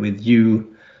here with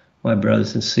you, my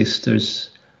brothers and sisters,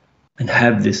 and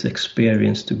have this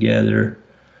experience together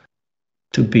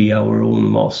to be our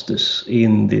own masters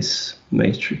in this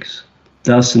matrix.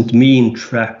 Doesn't mean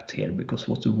trapped here, because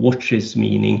what the watch is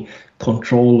meaning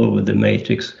control over the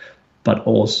matrix, but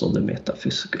also the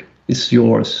metaphysical. It's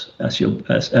yours as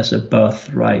a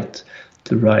birthright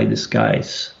to ride the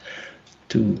skies,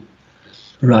 to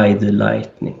ride the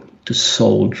lightning, to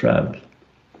soul travel.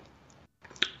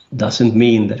 Doesn't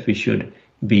mean that we should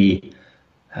be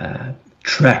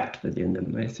trapped within the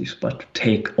matrix, but to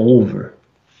take over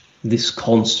this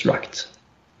construct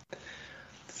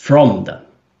from them.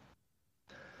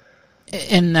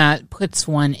 And that puts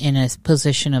one in a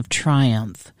position of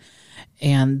triumph.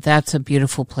 And that's a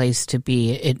beautiful place to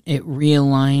be. It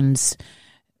realigns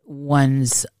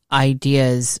one's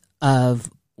ideas of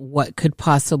what could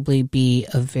possibly be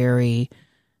a very,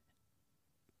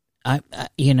 I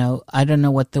don't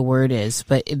know what the word is,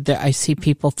 but I see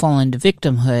people fall into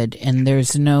victimhood, and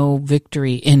there's no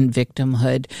victory in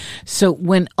victimhood. So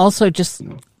when also just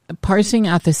parsing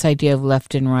out this idea of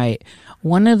left and right,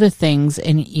 one of the things,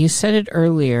 and you said it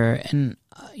earlier, and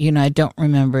I don't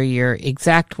remember your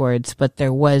exact words, but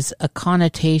there was a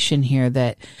connotation here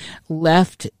that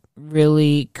left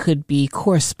really could be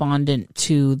correspondent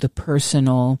to the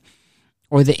personal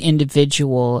or the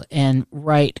individual, and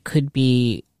right could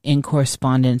be in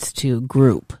correspondence to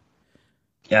group.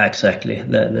 Yeah, exactly.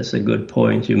 That's a good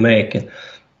point you make.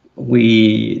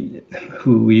 We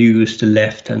who use the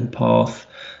left-hand path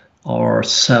are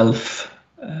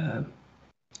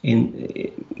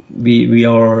we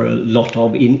are a lot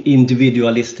of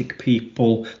individualistic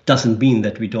people. Doesn't mean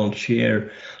that we don't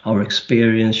share our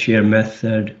experience, share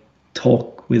method,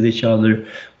 talk with each other,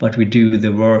 but we do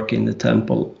the work in the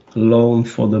temple alone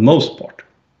for the most part.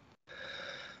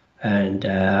 And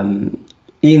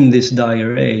in this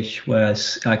dire age, where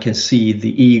I can see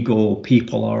the ego,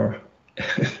 people are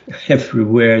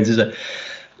everywhere.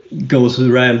 Goes on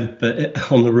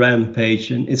a rampage,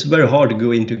 and it's very hard to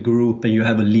go into a group and you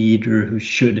have a leader who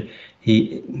should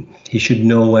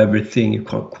know everything. You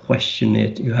can't question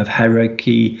it. You have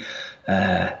hierarchy,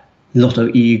 a lot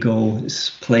of ego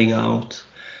is playing out.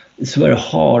 It's very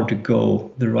hard to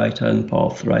go the right-hand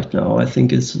path right now. I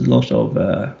think it's a lot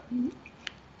of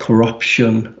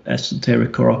corruption,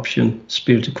 esoteric corruption,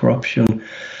 spiritual corruption.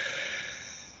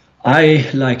 I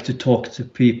like to talk to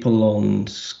people on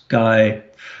Skype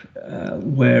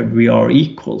where we are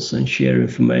equals and share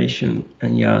information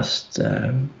and just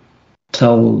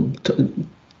tell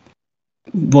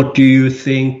what do you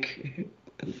think.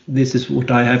 This is what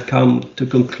I have come to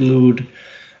conclude,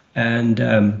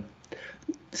 and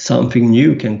something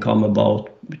new can come about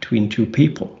between two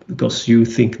people, because you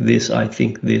think this, I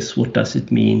think this. What does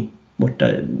it mean? What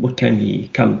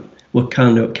kind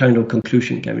of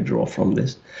conclusion can we draw from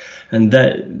this? And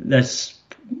that's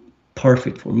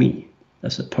perfect for me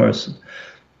as a person.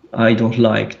 I don't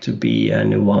like to be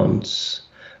anyone's.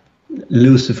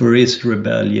 Lucifer is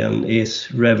rebellion,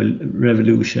 is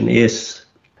revolution, is.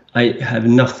 I have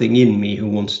nothing in me who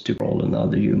wants to control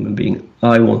another human being.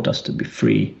 I want us to be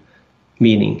free,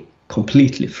 meaning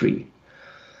completely free.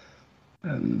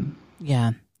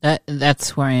 Yeah,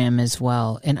 that's where I am as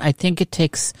well. And I think it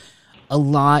takes a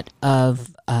lot of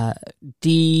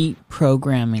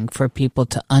deprogramming for people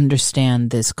to understand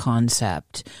this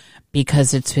concept,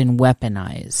 because it's been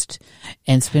weaponized.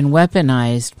 And it's been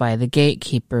weaponized by the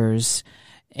gatekeepers.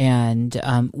 And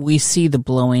we see the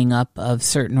blowing up of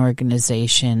certain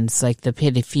organizations like the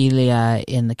pedophilia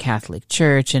in the Catholic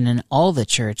Church and in all the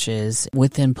churches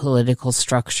within political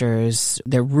structures.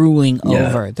 They're ruling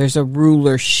over. There's a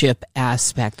rulership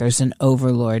aspect. There's an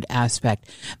overlord aspect.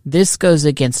 This goes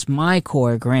against my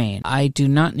core grain. I do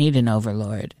not need an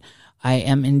overlord. I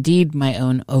am indeed my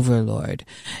own overlord.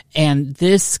 And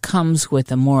this comes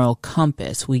with a moral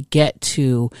compass. We get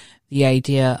to the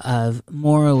idea of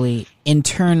morally,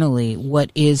 internally,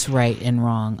 what is right and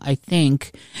wrong. I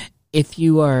think if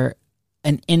you are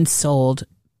an ensouled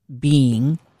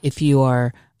being, if you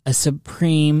are a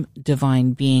supreme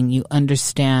divine being, you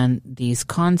understand these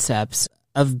concepts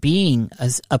of being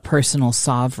as a personal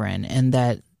sovereign, and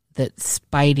that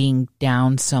spiting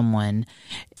down someone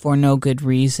for no good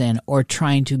reason, or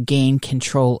trying to gain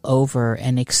control over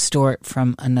and extort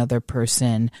from another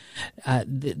person,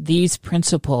 these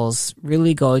principles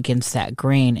really go against that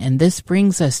grain. And this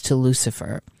brings us to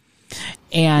Lucifer.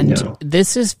 And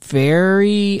this is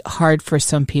very hard for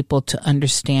some people to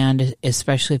understand,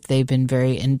 especially if they've been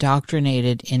very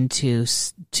indoctrinated into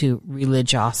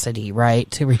religiosity,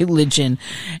 right? To religion.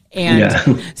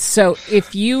 And so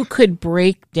if you could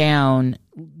break down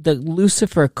the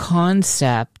Lucifer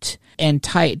concept and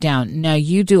tie it down. Now,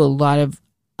 you do a lot of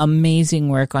amazing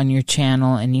work on your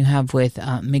channel, and you have with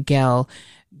Miguel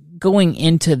going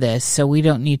into this, so we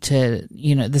don't need to,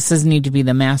 this doesn't need to be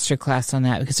the master class on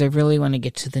that, because I really want to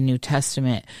get to the New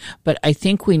Testament. But I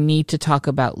think we need to talk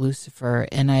about Lucifer,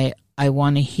 and I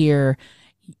want to hear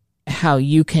how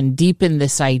you can deepen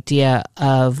this idea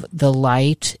of the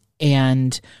light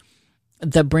and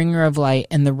the bringer of light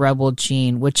and the rebel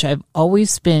gene, which I've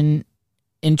always been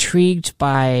intrigued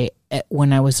by.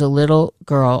 When I was a little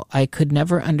girl, I could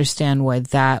never understand why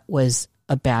that was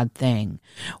a bad thing.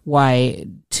 Why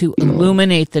to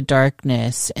illuminate the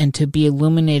darkness and to be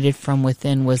illuminated from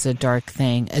within was a dark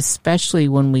thing, especially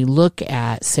when we look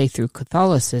at, say, through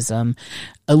Catholicism,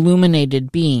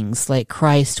 illuminated beings like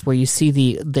Christ, where you see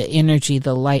the energy,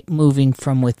 the light moving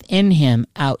from within him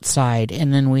outside.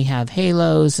 And then we have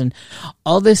halos and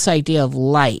all this idea of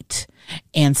light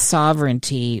and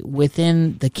sovereignty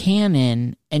within the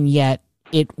canon, and yet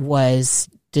it was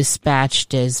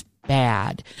dispatched as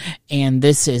bad, and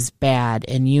this is bad,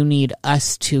 and you need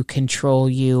us to control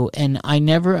you. And I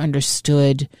never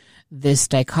understood this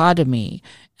dichotomy.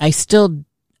 I still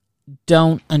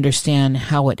don't understand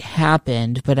how it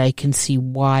happened, but I can see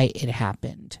why it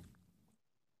happened.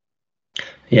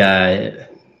 Yeah, a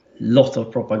lot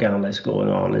of propaganda is going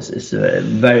on. It's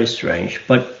very strange,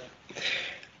 but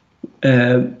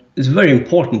it's very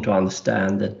important to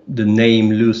understand that the name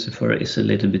Lucifer is a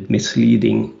little bit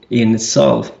misleading in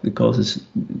itself, because it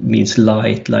means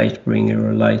light bringer,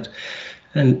 or light.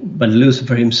 But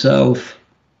Lucifer himself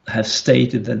has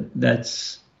stated that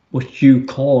that's what you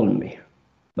call me,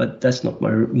 but that's not my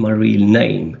real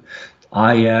name.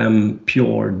 I am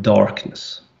pure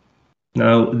darkness.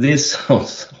 Now, this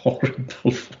sounds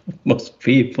horrible for most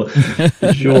people,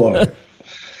 sure.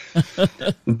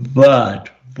 But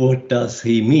what does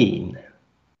he mean?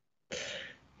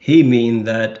 He means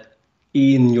that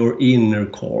in your inner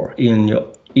core, in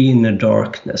your inner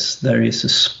darkness, there is a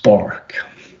spark,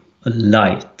 a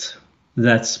light.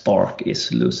 That spark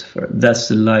is Lucifer. That's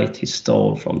the light he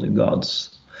stole from the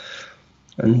gods.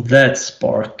 And that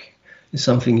spark is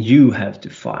something you have to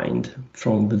find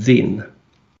from within.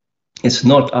 It's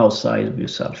not outside of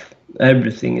yourself.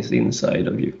 Everything is inside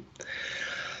of you.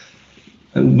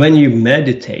 And when you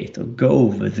meditate or go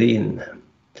within,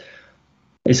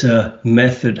 it's a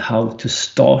method how to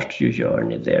start your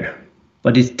journey there.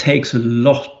 But it takes a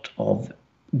lot of,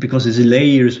 because it's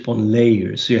layers upon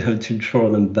layers, so you have to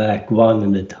draw them back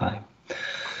one at a time.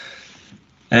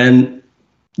 And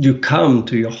you come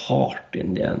to your heart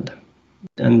in the end.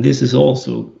 And this is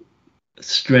also a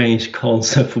strange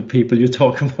concept for people. You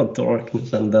talk about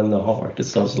darkness and then the heart. It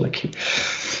sounds like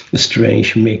a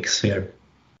strange mix here.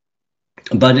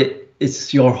 But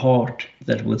it's your heart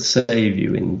that will save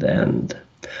you in the end.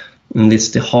 And it's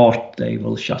the heart they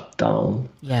will shut down.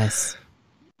 Yes.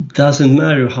 Doesn't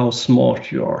matter how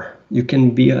smart you are. You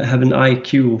can have an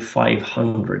IQ of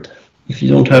 500. If you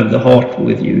don't have the heart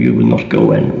with you, you will not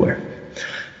go anywhere.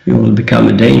 You will become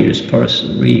a dangerous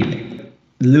person, really.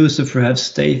 Lucifer has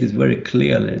stated very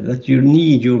clearly that you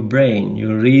need your brain,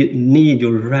 you need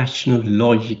your rational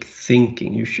logic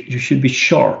thinking. You should be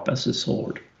sharp as a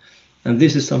sword. And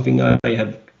this is something I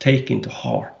have taken to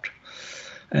heart.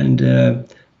 And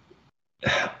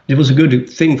it was a good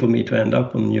thing for me to end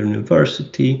up on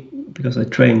university, because I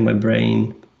trained my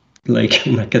brain like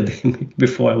an academic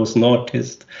before I was an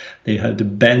artist. They had to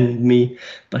bend me.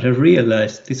 But I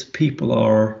realized these people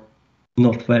are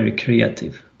not very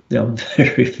creative. They are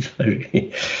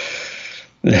very,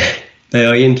 they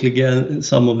are intelligent.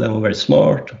 Some of them are very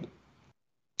smart.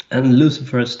 And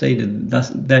Lucifer stated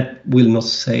that will not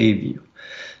save you.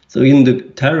 So in the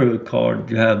tarot card,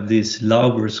 you have this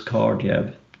Lover's card. You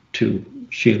have two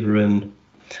children.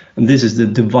 And this is the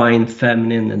divine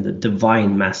feminine and the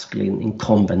divine masculine in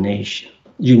combination.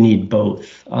 You need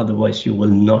both. Otherwise, you will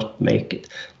not make it.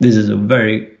 This is a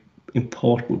very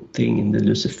important thing in the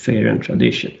Luciferian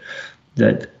tradition.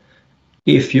 That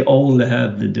if you only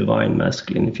have the divine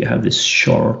masculine, if you have this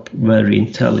sharp, very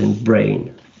intelligent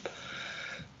brain,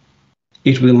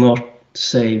 it will not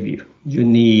save you. You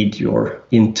need your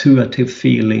intuitive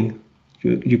feeling.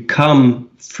 You come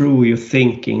through your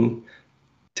thinking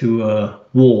to a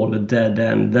wall, a dead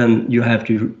end, then you have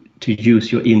to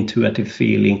use your intuitive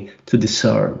feeling to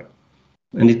discern.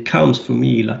 And it comes for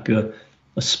me like a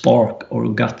spark or a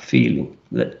gut feeling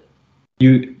that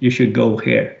you should go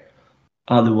here.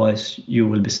 Otherwise, you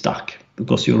will be stuck,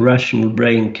 because your rational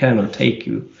brain cannot take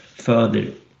you further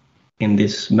in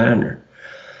this manner.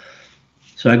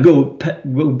 So I go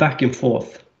back and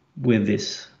forth with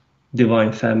this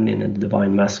divine feminine and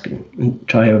divine masculine and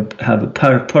try to have a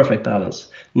perfect balance.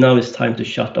 Now it's time to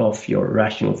shut off your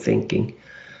rational thinking.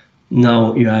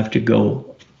 Now you have to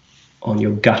go on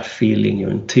your gut feeling,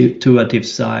 your intuitive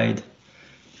side.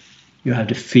 You have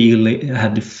to feel it,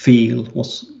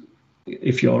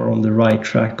 if you are on the right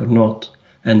track or not,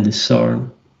 and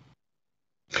discern.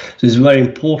 So it's very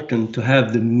important to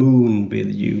have the moon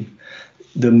with you.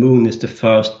 The moon is the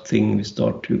first thing we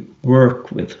start to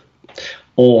work with,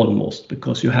 almost,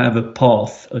 because you have a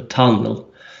path, a tunnel,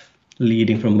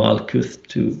 leading from Malkuth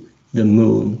to the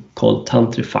moon called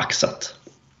Tantrifaksat.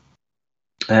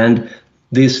 And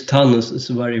this tunnel is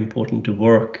very important to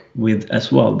work with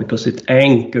as well, because it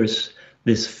anchors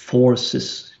these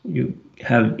forces you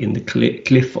have in the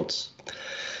cliffords.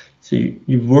 So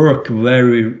you work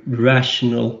very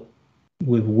rational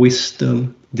with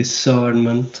wisdom,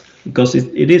 discernment, because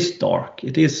it is dark.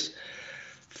 It is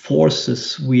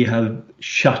forces we have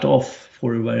shut off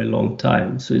for a very long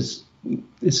time. So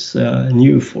it's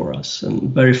new for us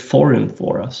and very foreign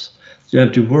for us. So you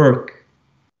have to work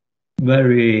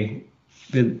very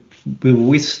with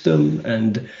wisdom,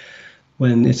 and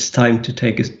when it's time to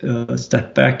take a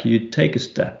step back, you take a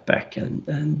step back,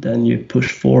 and then you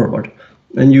push forward.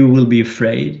 And you will be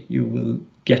afraid, you will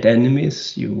get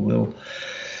enemies, you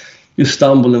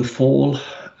stumble and fall,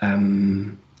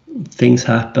 things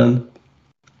happen,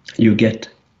 you get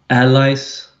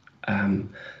allies,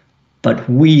 but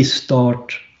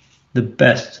the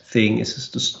best thing is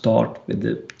to start with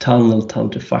the tunnel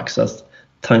Tantifaksat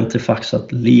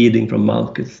leading from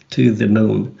Malkuth to the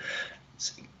moon.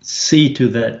 See to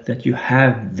that you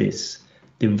have this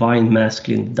divine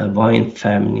masculine, divine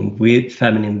feminine with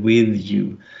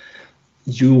you.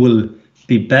 You will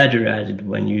be better at it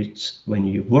when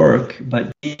you work,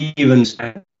 but even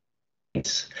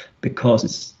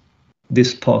because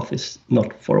this path is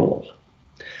not for all.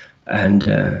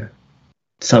 And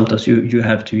sometimes you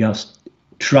have to just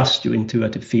trust your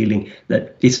intuitive feeling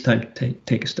that it's time to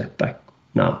take a step back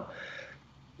now,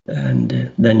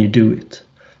 and then you do it.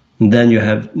 And then you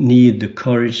need the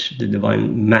courage, the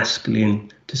divine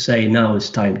masculine, to say now it's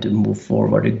time to move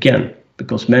forward again.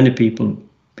 Because many people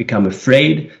become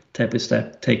afraid, take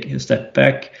a step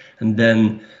back, and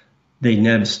then they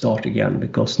never start again,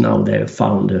 because now they have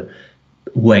found a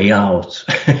way out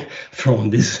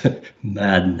from this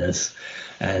madness,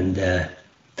 and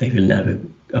they will never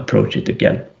approach it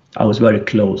again. I was very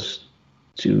close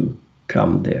to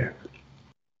come there.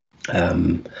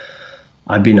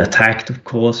 I've been attacked, of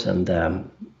course, and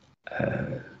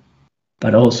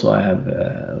but also I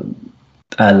have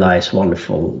allies,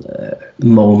 wonderful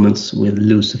moments with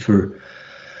Lucifer.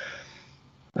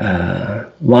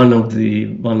 One of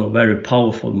very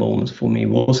powerful moments for me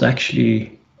was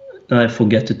actually, I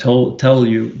forget to tell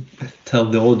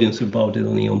the audience about it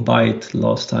on Eon Byte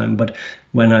last time, but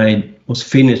when I was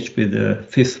finished with the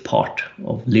 5th part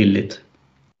of Lilith,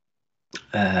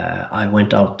 I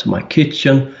went out to my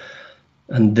kitchen,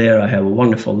 and there I have a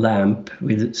wonderful lamp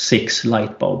with 6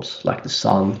 light bulbs like the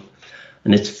sun,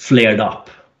 and it flared up,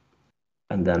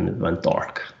 and then it went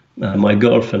dark. My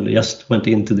girlfriend just went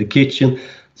into the kitchen.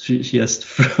 She just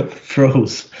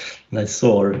froze, and I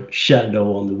saw a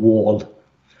shadow on the wall,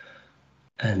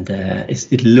 and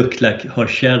it looked like her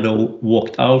shadow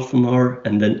walked out from her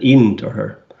and then into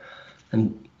her,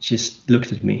 and she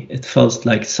looked at me. It felt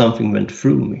like something went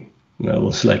through me. And I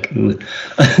was like,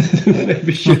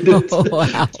 maybe shouldn't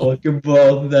talk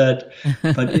about that.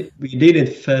 But we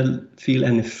didn't feel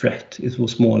any threat. It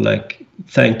was more like,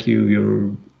 thank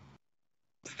you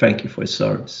for your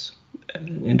service.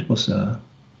 And it was a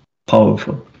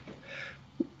powerful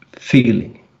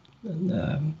feeling.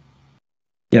 And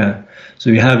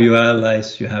so you have your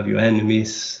allies, you have your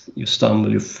enemies, you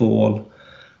stumble, you fall,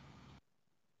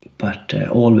 but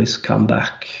always come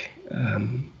back.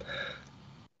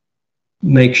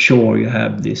 Make sure you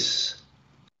have this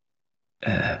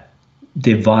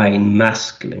divine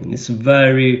masculine.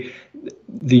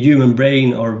 The human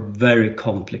brain are very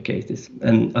complicated,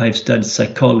 and I've studied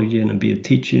psychology and I've been a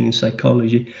teacher in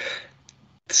psychology.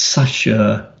 It's such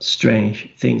a strange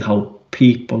thing how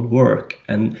people work,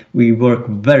 and we work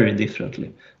very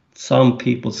differently. Some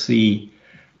people see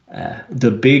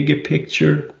the bigger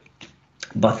picture,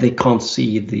 but they can't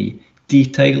see the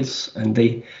details, and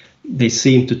they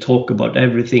seem to talk about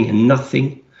everything and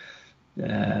nothing.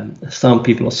 Some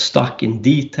people are stuck in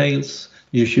details.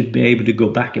 You should be able to go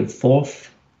back and forth.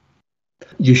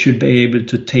 You should be able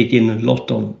to take in a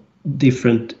lot of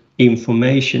different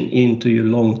information into your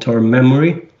long-term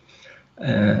memory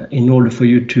in order for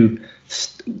you to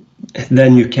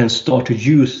then you can start to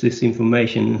use this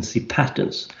information and see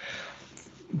patterns.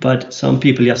 But some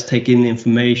people just take in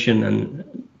information and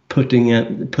putting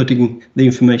the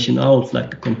information out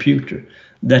like a computer.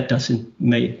 That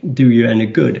doesn't do you any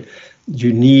good.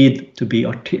 You need to be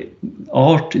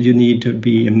art. You need to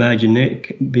be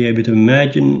able to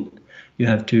imagine. You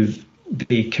have to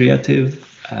be creative.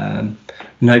 And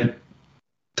I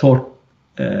thought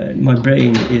my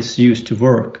brain is used to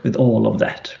work with all of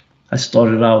that. I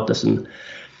started out as an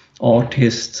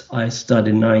artist. I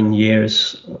studied 9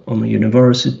 years on a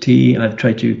university. I've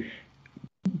tried to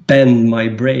bend my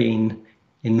brain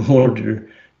in order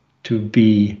to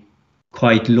be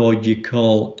quite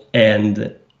logical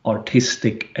and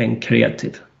artistic and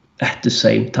creative. At the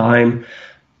same time,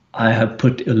 I have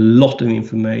put a lot of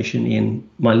information in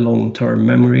my long-term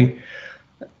memory.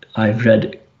 I've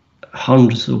read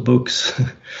hundreds of books.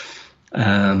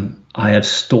 I have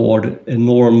stored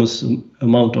enormous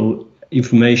amount of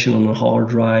information on a hard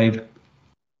drive.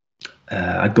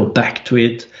 I go back to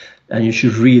it. and you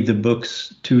should read the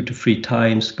books 2 to 3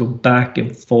 times, go back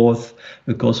and forth,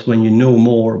 because when you know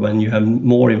more, when you have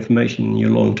more information in your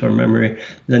long-term memory,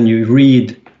 then you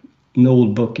read an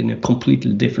old book in a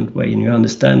completely different way, and you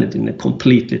understand it in a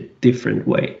completely different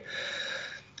way.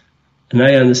 And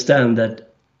I understand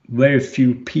that very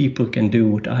few people can do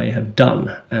what I have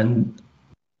done, and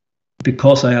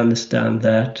because I understand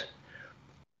that,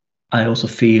 I also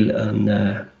feel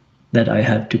that I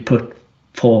have to put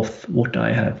forth what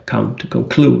I have come to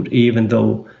conclude, even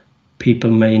though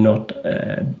people may not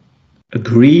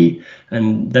agree,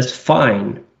 and that's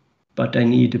fine, but I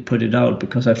need to put it out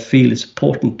because I feel it's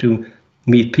important to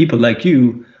meet people like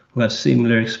you who have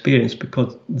similar experience,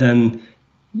 because then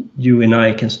you and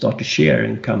I can start to share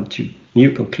and come to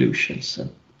new conclusions.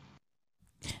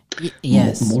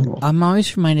 Yes. More. I'm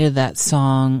always reminded of that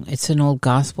song. It's an old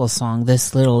gospel song,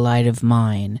 This Little Light of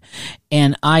Mine.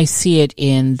 And I see it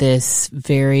in this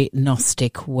very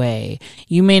Gnostic way.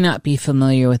 You may not be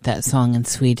familiar with that song in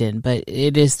Sweden, but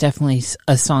it is definitely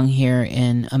a song here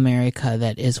in America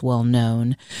that is well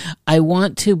known. I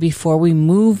want to, before we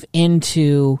move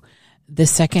into the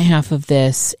second half of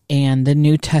this and the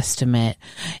New Testament,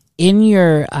 in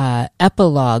your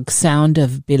epilogue, Sound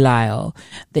of Belial,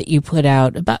 that you put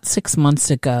out about 6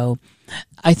 months ago,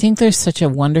 I think there's such a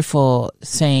wonderful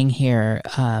saying here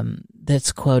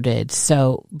that's quoted.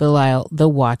 So, Belial, the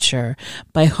watcher,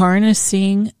 by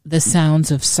harnessing the sounds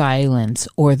of silence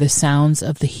or the sounds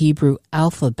of the Hebrew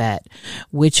alphabet,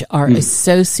 which are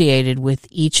associated with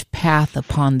each path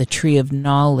upon the tree of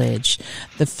knowledge,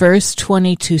 the first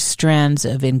 22 strands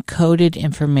of encoded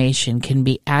information can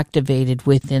be activated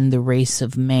within the race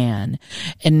of man.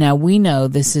 And now we know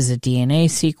this is a DNA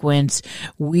sequence.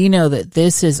 We know that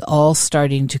this is all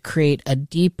starting to create a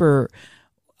deeper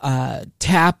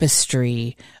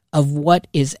tapestry of what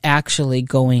is actually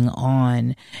going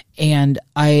on. And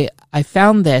I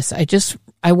found this,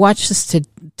 I watched this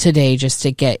today just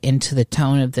to get into the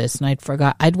tone of this, and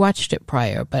I'd watched it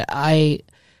prior, but I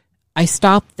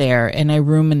stopped there and I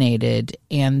ruminated,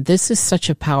 and this is such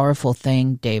a powerful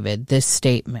thing, David, this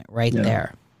statement right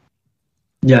there.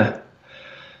 Yeah.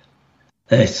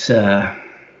 It's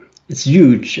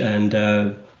huge, and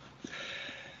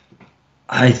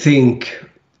I think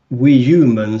we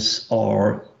humans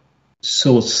are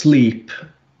so asleep,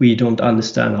 we don't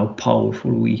understand how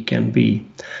powerful we can be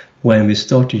when we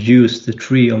start to use the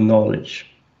tree of knowledge.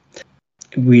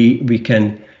 We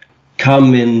can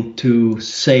come into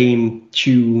same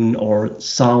tune or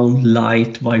sound,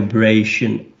 light,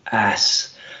 vibration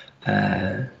as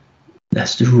the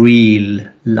real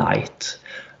light.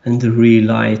 And the real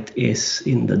light is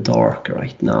in the dark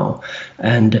right now.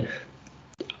 And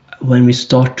when we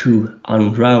start to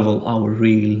unravel our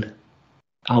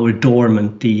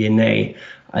dormant DNA,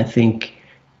 I think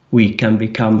we can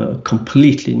become a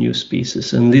completely new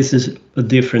species. And this is come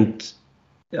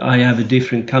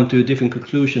to a different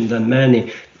conclusion than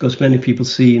many, because many people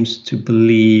seems to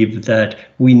believe that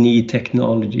we need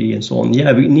technology and so on.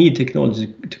 Yeah, we need technology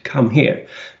to come here.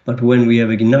 But when we have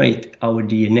ignite our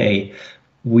DNA,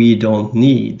 we don't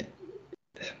need.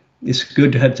 It's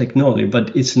good to have technology, but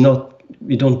it's not.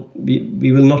 We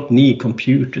will not need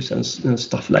computers and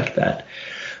stuff like that.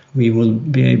 We will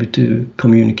be able to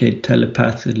communicate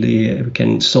telepathically. We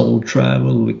can soul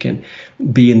travel. We can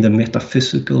be in the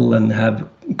metaphysical and have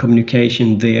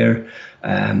communication there.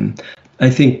 I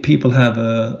think people have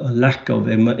a lack of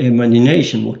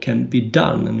imagination what can be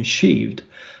done and achieved.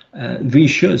 We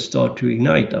should start to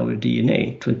ignite our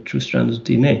DNA, 22 strands of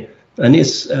DNA. And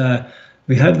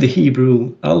we have the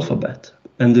Hebrew alphabet.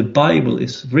 And the Bible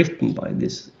is written by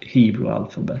this Hebrew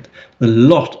alphabet. A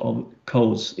lot of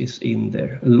codes is in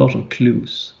there, a lot of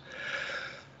clues.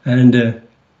 And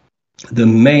the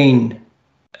main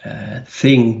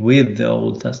thing with the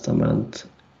Old Testament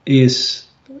is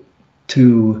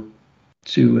to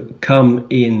come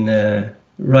in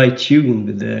right tune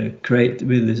with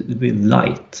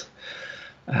light,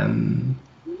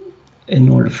 in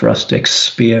order for us to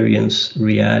experience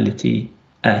reality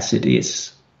as it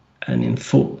is and in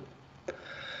full.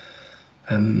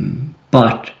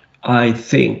 But I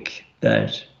think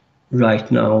that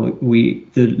right now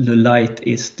the light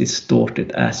is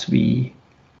distorted as we,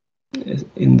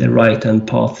 in the right-hand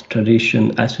path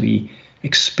tradition, as we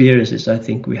experience it. I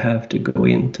think we have to go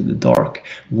into the dark,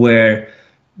 where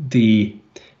the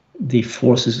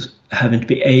forces haven't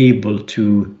been able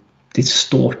to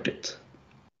distort it.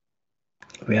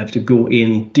 We have to go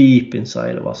in deep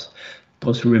inside of us,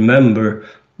 because remember,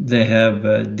 they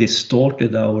have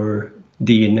distorted our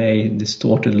DNA,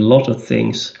 distorted a lot of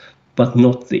things, but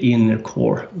not the inner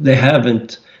core. They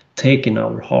haven't taken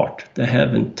our heart. They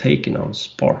haven't taken our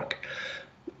spark.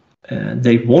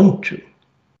 they want to,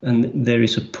 and there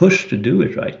is a push to do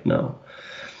it right now,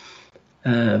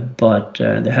 but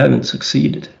they haven't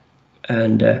succeeded.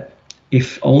 And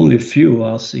if only a few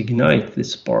of us ignite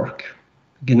this spark,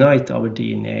 ignite our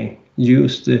DNA,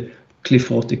 use the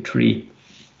Qliphothic tree,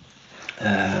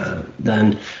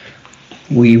 then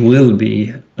we will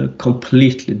be a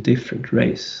completely different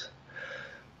race.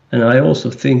 And I also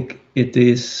think it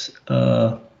is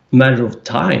a matter of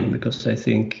time, because I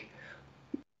think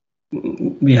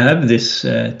we have this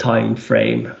time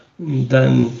frame.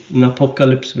 Then an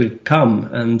apocalypse will come,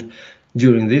 and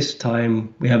during this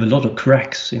time we have a lot of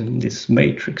cracks in this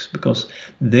matrix, because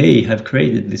they have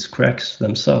created these cracks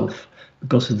themselves,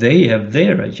 because they have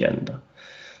their agenda.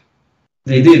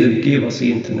 They didn't give us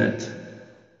the internet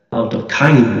out of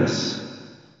kindness,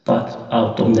 but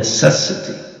out of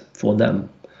necessity for them.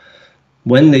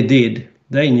 When they did,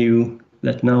 they knew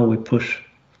that now we push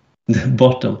the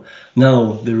bottom.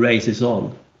 Now the race is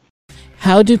on.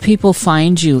 How do people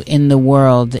find you in the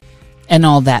world and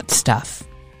all that stuff?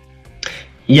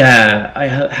 Yeah, I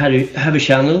have a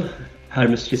channel,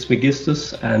 Hermes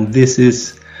Trismegistus, and this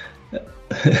is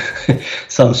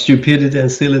some stupidity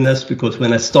and silliness, because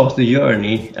when I start the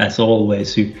journey, as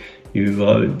always, you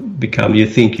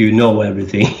think you know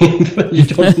everything, but you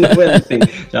don't know anything.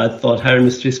 So I thought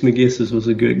Hermes Trismegistus was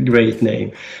a great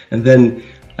name, and then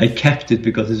I kept it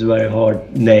because it's a very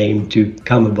hard name to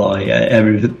come by.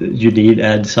 You need to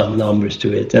add some numbers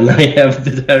to it, and I have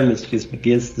the Hermes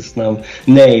Trismegistus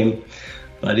name,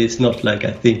 but it's not like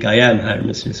I think I am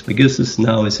Hermes Trismegistus.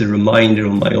 Now it's a reminder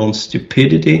of my own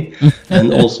stupidity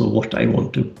and also what I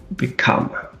want to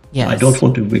become. Yes. I don't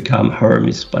want to become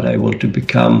Hermes, but I want to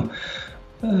become.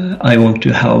 I want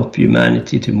to help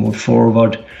humanity to move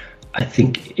forward. I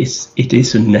think it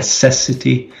is a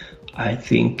necessity. I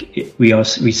think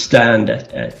we stand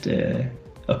at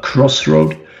a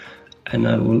crossroad, and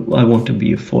I want to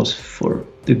be a force for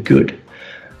the good.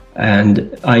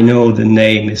 And I know the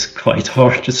name is quite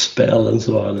hard to spell and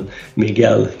so on. And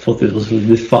Miguel thought it was a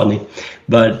little bit funny,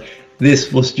 but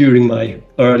this was during my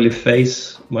early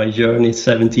phase, my journey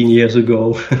 17 years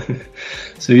ago.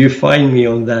 So you find me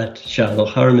on that channel,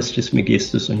 Hermes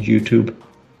Trismegistus, on YouTube,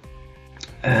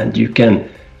 and you can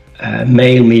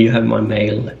mail me. You have my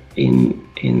mail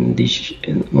on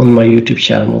my YouTube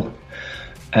channel,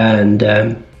 and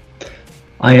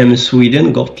I am in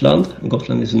Sweden, Gotland.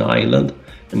 Gotland is an island,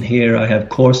 and here I have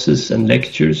courses and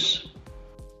lectures,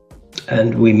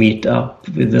 and we meet up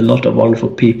with a lot of wonderful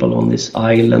people on this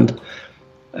island.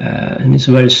 And it's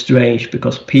very strange,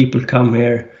 because people come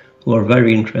here who are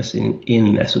very interested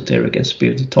in esoteric and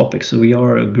spiritual topics. So we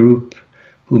are a group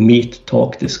who meet,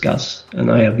 talk, discuss, and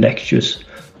I have lectures.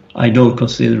 I don't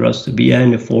consider us to be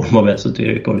any form of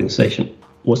esoteric organization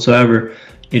whatsoever.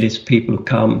 It is people who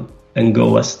come and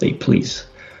go as they please.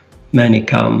 Many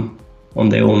come on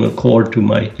their own accord to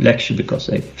my lecture because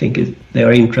they think they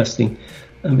are interesting,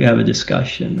 and we have a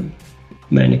discussion.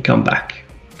 Many come back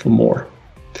for more.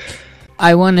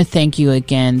 I want to thank you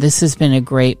again. This has been a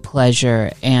great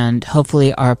pleasure, and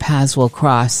hopefully our paths will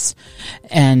cross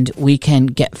and we can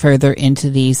get further into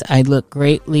these. I look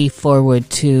greatly forward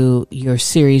to your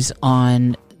series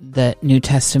on the New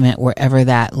Testament, wherever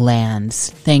that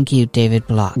lands. Thank you, David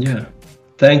Block. Yeah.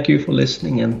 Thank you for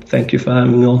listening, and thank you for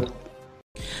having me on.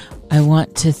 I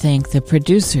want to thank the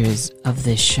producers of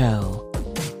this show: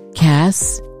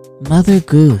 Cass, Mother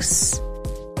Goose,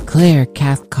 Claire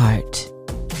Cathcart,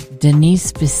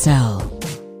 Denise Bissell,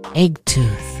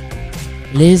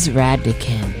 Eggtooth, Liz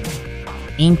Radican,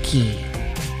 Inky,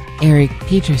 Eric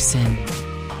Peterson,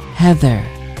 Heather,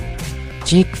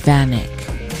 Jake Vanek,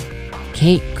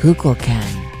 Kate Kukulkan,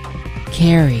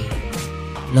 Carrie,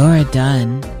 Laura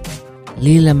Dunn,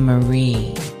 Leela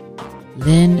Marie,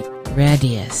 Lynn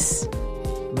Radius,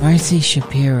 Marcy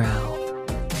Shapiro,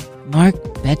 Mark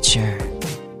Betcher,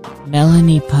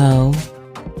 Melanie Poe,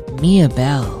 Mia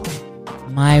Bell,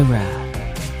 Myra,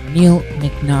 Neil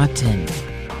McNaughton,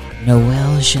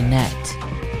 Noelle Jeanette,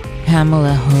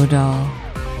 Pamela Hodal,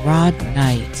 Rod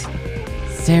Knight,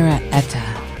 Sarah Etta,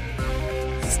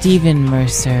 Stephen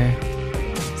Mercer,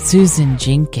 Susan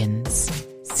Jenkins,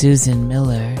 Susan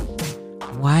Miller,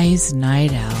 Wise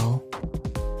Night Owl,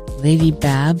 Lady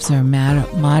Babs, our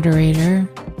moderator,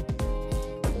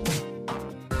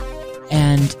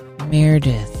 and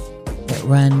Meredith, that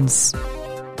runs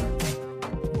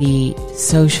the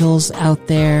socials out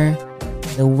there,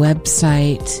 the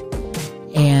website,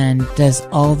 and does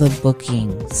all the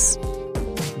bookings.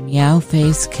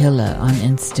 Meowface Killer on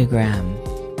Instagram.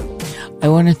 I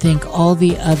want to thank all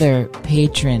the other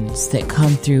patrons that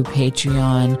come through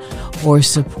Patreon or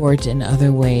support in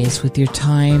other ways with your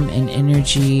time and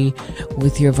energy,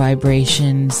 with your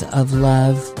vibrations of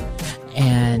love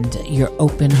and your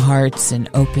open hearts and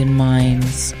open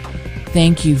minds.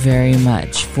 Thank you very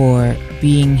much for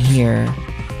being here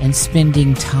and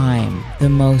spending time, the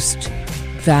most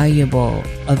valuable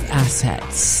of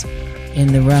assets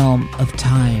in the realm of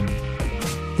time.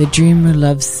 The dreamer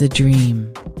loves the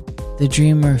dream. The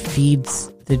dreamer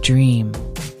feeds the dream.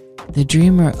 The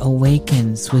dreamer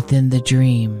awakens within the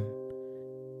dream.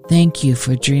 Thank you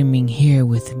for dreaming here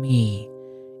with me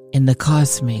in the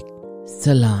Cosmic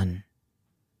Salon.